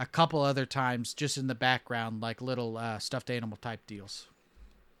a couple other times just in the background, like little stuffed animal type deals.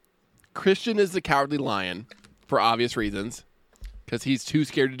 Christian is the Cowardly Lion for obvious reasons, because he's too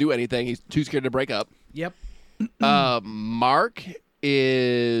scared to do anything. He's too scared to break up. Yep. Mark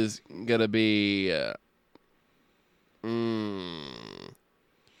is going to be...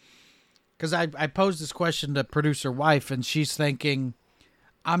 Because I posed this question to producer wife, and she's thinking,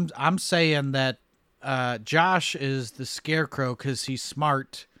 I'm saying that Josh is the Scarecrow because he's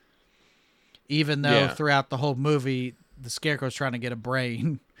smart, even though throughout the whole movie the Scarecrow's trying to get a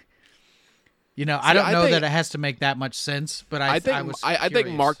brain. I don't know that it has to make that much sense, but I think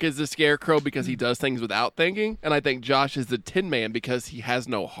Mark is the Scarecrow because he does things without thinking, and I think Josh is the Tin Man because he has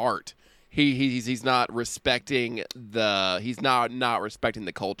no heart. He's not respecting not respecting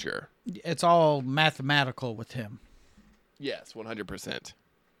the culture. It's all mathematical with him. Yes, 100%.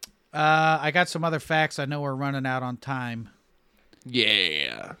 I got some other facts. I know we're running out on time.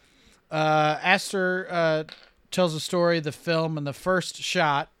 Yeah. Aster tells a story of the film in the first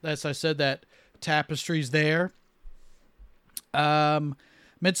shot. As I said, that tapestry's there.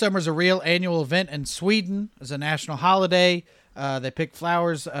 Midsummer's a real annual event in Sweden as a national holiday. They pick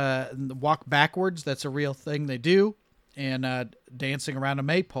flowers and walk backwards. That's a real thing they do. And dancing around a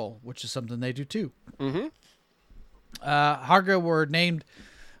maypole, which is something they do too. Mm-hmm. Harga were named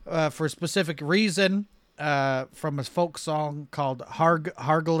for a specific reason from a folk song called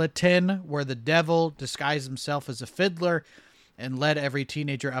Hargalatin, where the devil disguised himself as a fiddler and led every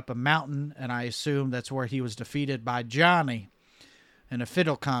teenager up a mountain. And I assume that's where he was defeated by Johnny in a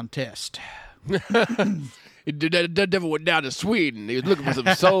fiddle contest. The devil went down to Sweden. He was looking for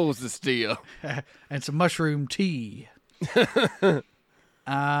some souls to steal. And some mushroom tea. That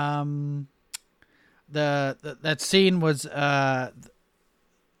scene was at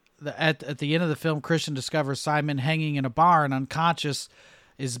the end of the film. Christian discovers Simon hanging in a barn, unconscious,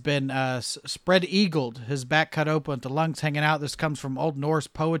 has been spread-eagled, his back cut open, the lungs hanging out. This comes from Old Norse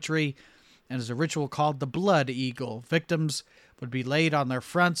poetry and is a ritual called the blood eagle. Victims would be laid on their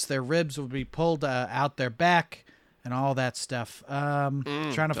fronts, their ribs would be pulled out their back, and all that stuff. Trying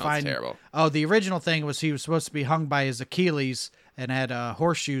to find. Terrible. Oh, the original thing was he was supposed to be hung by his Achilles and had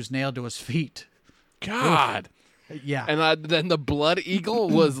horseshoes nailed to his feet. God. Yeah. And then the Blood Eagle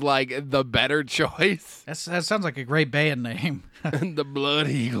was like the better choice. That sounds like a great band name. The Blood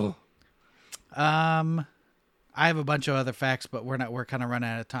Eagle. I have a bunch of other facts, but we're kind of running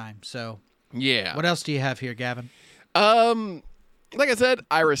out of time. So yeah. What else do you have here, Gavin? Like I said,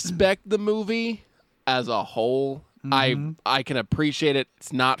 I respect the movie as a whole. Mm-hmm. I can appreciate it.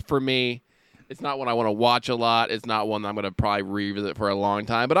 It's not for me. It's not one I want to watch a lot. It's not one I'm going to probably revisit for a long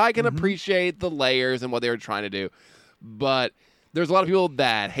time. But I can appreciate the layers and what they were trying to do. But there's a lot of people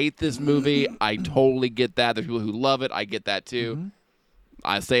that hate this movie. I totally get that. There's people who love it. I get that too. Mm-hmm.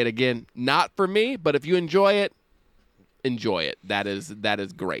 I say it again, not for me. But if you enjoy it, enjoy it. That is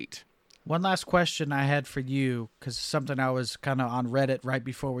great. One last question I had for you, because it's something I was kind of on Reddit right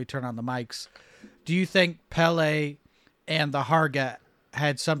before we turn on the mics. Do you think Pelle and the Harga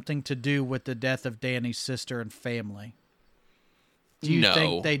had something to do with the death of Danny's sister and family? Do you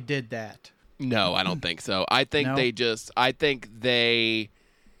think they did that? No, I don't think so. I think No? they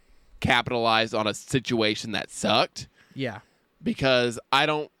capitalized on a situation that sucked. Yeah. Because I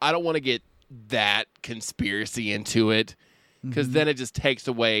don't want to get that conspiracy into it, because then it just takes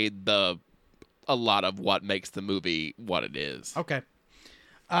away a lot of what makes the movie what it is. Okay.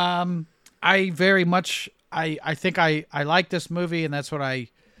 I very much I think I like this movie, and that's what I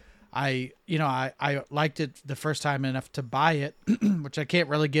I liked it the first time enough to buy it, which I can't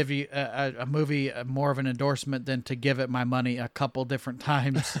really give you a movie more of an endorsement than to give it my money a couple different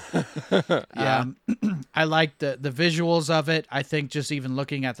times. Yeah. I liked the visuals of it. I think just even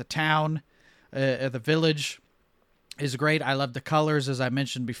looking at the town, the village is great. I love the colors, as I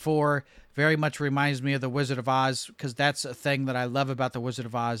mentioned before. Very much reminds me of the Wizard of Oz, because that's a thing that I love about the Wizard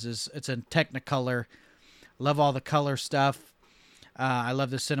of Oz is it's in Technicolor. Love all the color stuff. I love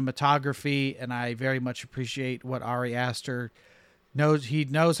the cinematography, and I very much appreciate what Ari Aster knows. He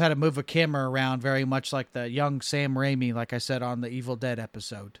knows how to move a camera around very much like the young Sam Raimi, like I said on the Evil Dead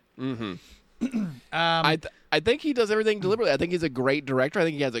episode. Mm-hmm. I think he does everything deliberately. I think he's a great director. I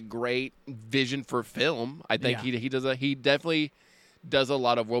think he has a great vision for film. I think he definitely does a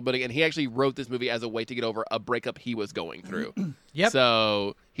lot of world building, and he actually wrote this movie as a way to get over a breakup he was going through. Yep.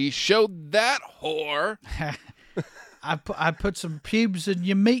 So he showed that whore. I put some pubes in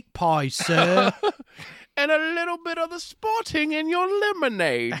your meat pie, sir. And a little bit of the sporting in your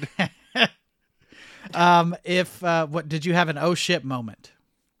lemonade. What did you have an oh shit moment?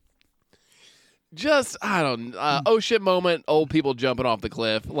 Just, I don't know, oh shit moment, old people jumping off the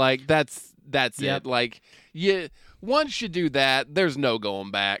cliff. Like, that's Yep. it. Like, once you do that, there's no going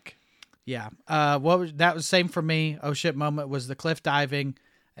back. Yeah. That was same for me. Oh shit moment was the cliff diving.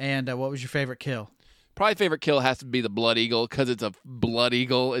 And what was your favorite kill? Probably favorite kill has to be the blood eagle, because it's a blood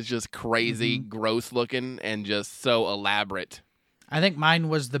eagle. It's just crazy, gross looking, and just so elaborate. I think mine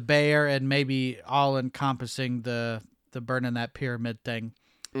was the bear, and maybe all encompassing the burning that pyramid thing.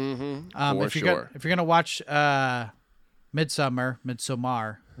 Mm-hmm. If you're gonna watch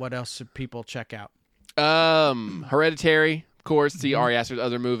Midsommar, what else should people check out? Hereditary, of course. See Ari Aster's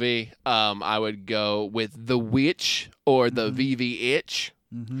other movie. I would go with The Witch or the VV Itch.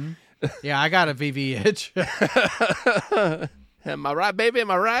 Mm-hmm. Yeah, I got a VV itch. Am I right, baby?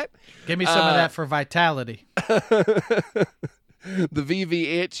 Am I right? Give me some of that for vitality. The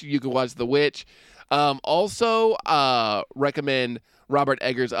VV Itch. You can watch The Witch. Also, recommend Robert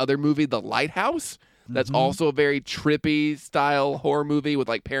Eggers' other movie, The Lighthouse. That's also a very trippy style horror movie with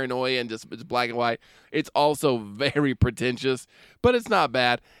like paranoia and just it's black and white. It's also very pretentious, but it's not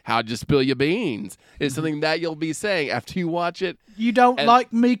bad. How'd you spill your beans? It's something that you'll be saying after you watch it. You don't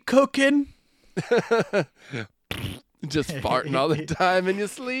like me cooking? Just farting all the time in your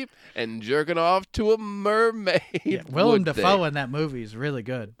sleep and jerking off to a mermaid. Yeah, Willem Dafoe in that movie is really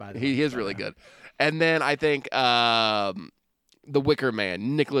good, by the way. He is really good. And then I think The Wicker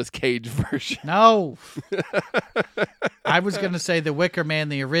Man, Nicolas Cage version. No. I was going to say The Wicker Man,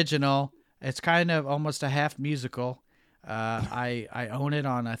 the original. It's kind of almost a half musical. I own it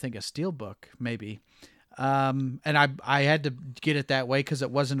on, I think, a steelbook, maybe. And I had to get it that way because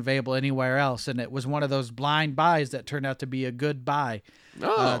it wasn't available anywhere else. And it was one of those blind buys that turned out to be a good buy.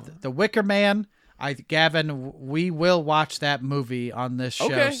 Oh. The Wicker Man, Gavin, we will watch that movie on this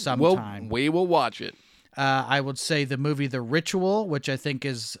show sometime. We will watch it. I would say the movie The Ritual, which I think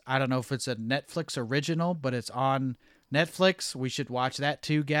is, I don't know if it's a Netflix original, but it's on Netflix. We should watch that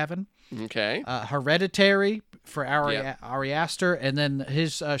too, Gavin. Okay. Hereditary for Ari Aster, and then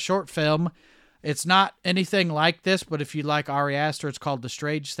his short film. It's not anything like this, but if you like Ari Aster, it's called The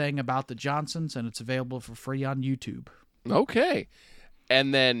Strange Thing About the Johnsons, and it's available for free on YouTube. Okay.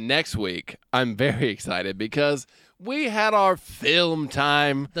 And then next week, I'm very excited because we had our film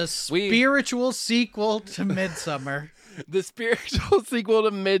time. The spiritual sequel to Midsommar. The spiritual sequel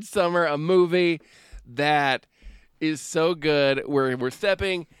to Midsommar, a movie that is so good. We're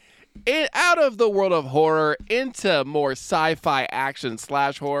stepping out of the world of horror into more sci-fi action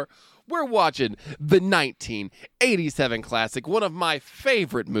 / horror. We're watching the 1987 classic, one of my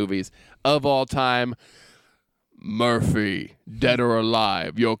favorite movies of all time. Murphy, Dead or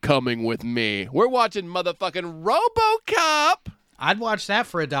Alive, You're Coming With Me. We're watching motherfucking RoboCop. I'd watch that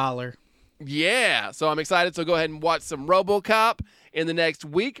for $1. Yeah, so I'm excited. So go ahead and watch some RoboCop in the next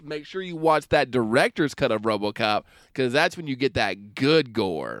week. Make sure you watch that director's cut of RoboCop because that's when you get that good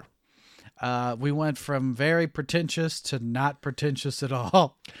gore. We went from very pretentious to not pretentious at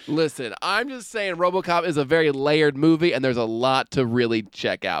all. Listen, I'm just saying RoboCop is a very layered movie, and there's a lot to really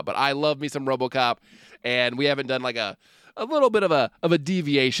check out. But I love me some RoboCop, and we haven't done like a little bit of a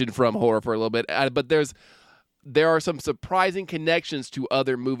deviation from horror for a little bit. But there are some surprising connections to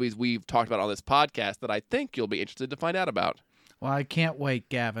other movies we've talked about on this podcast that I think you'll be interested to find out about. Well, I can't wait,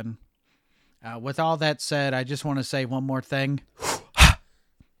 Gavin. With all that said, I just want to say one more thing.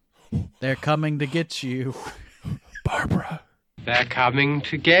 They're coming to get you. Barbara. They're coming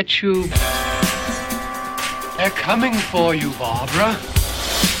to get you. They're coming for you, Barbara.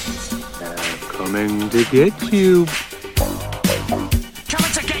 They're coming to get you.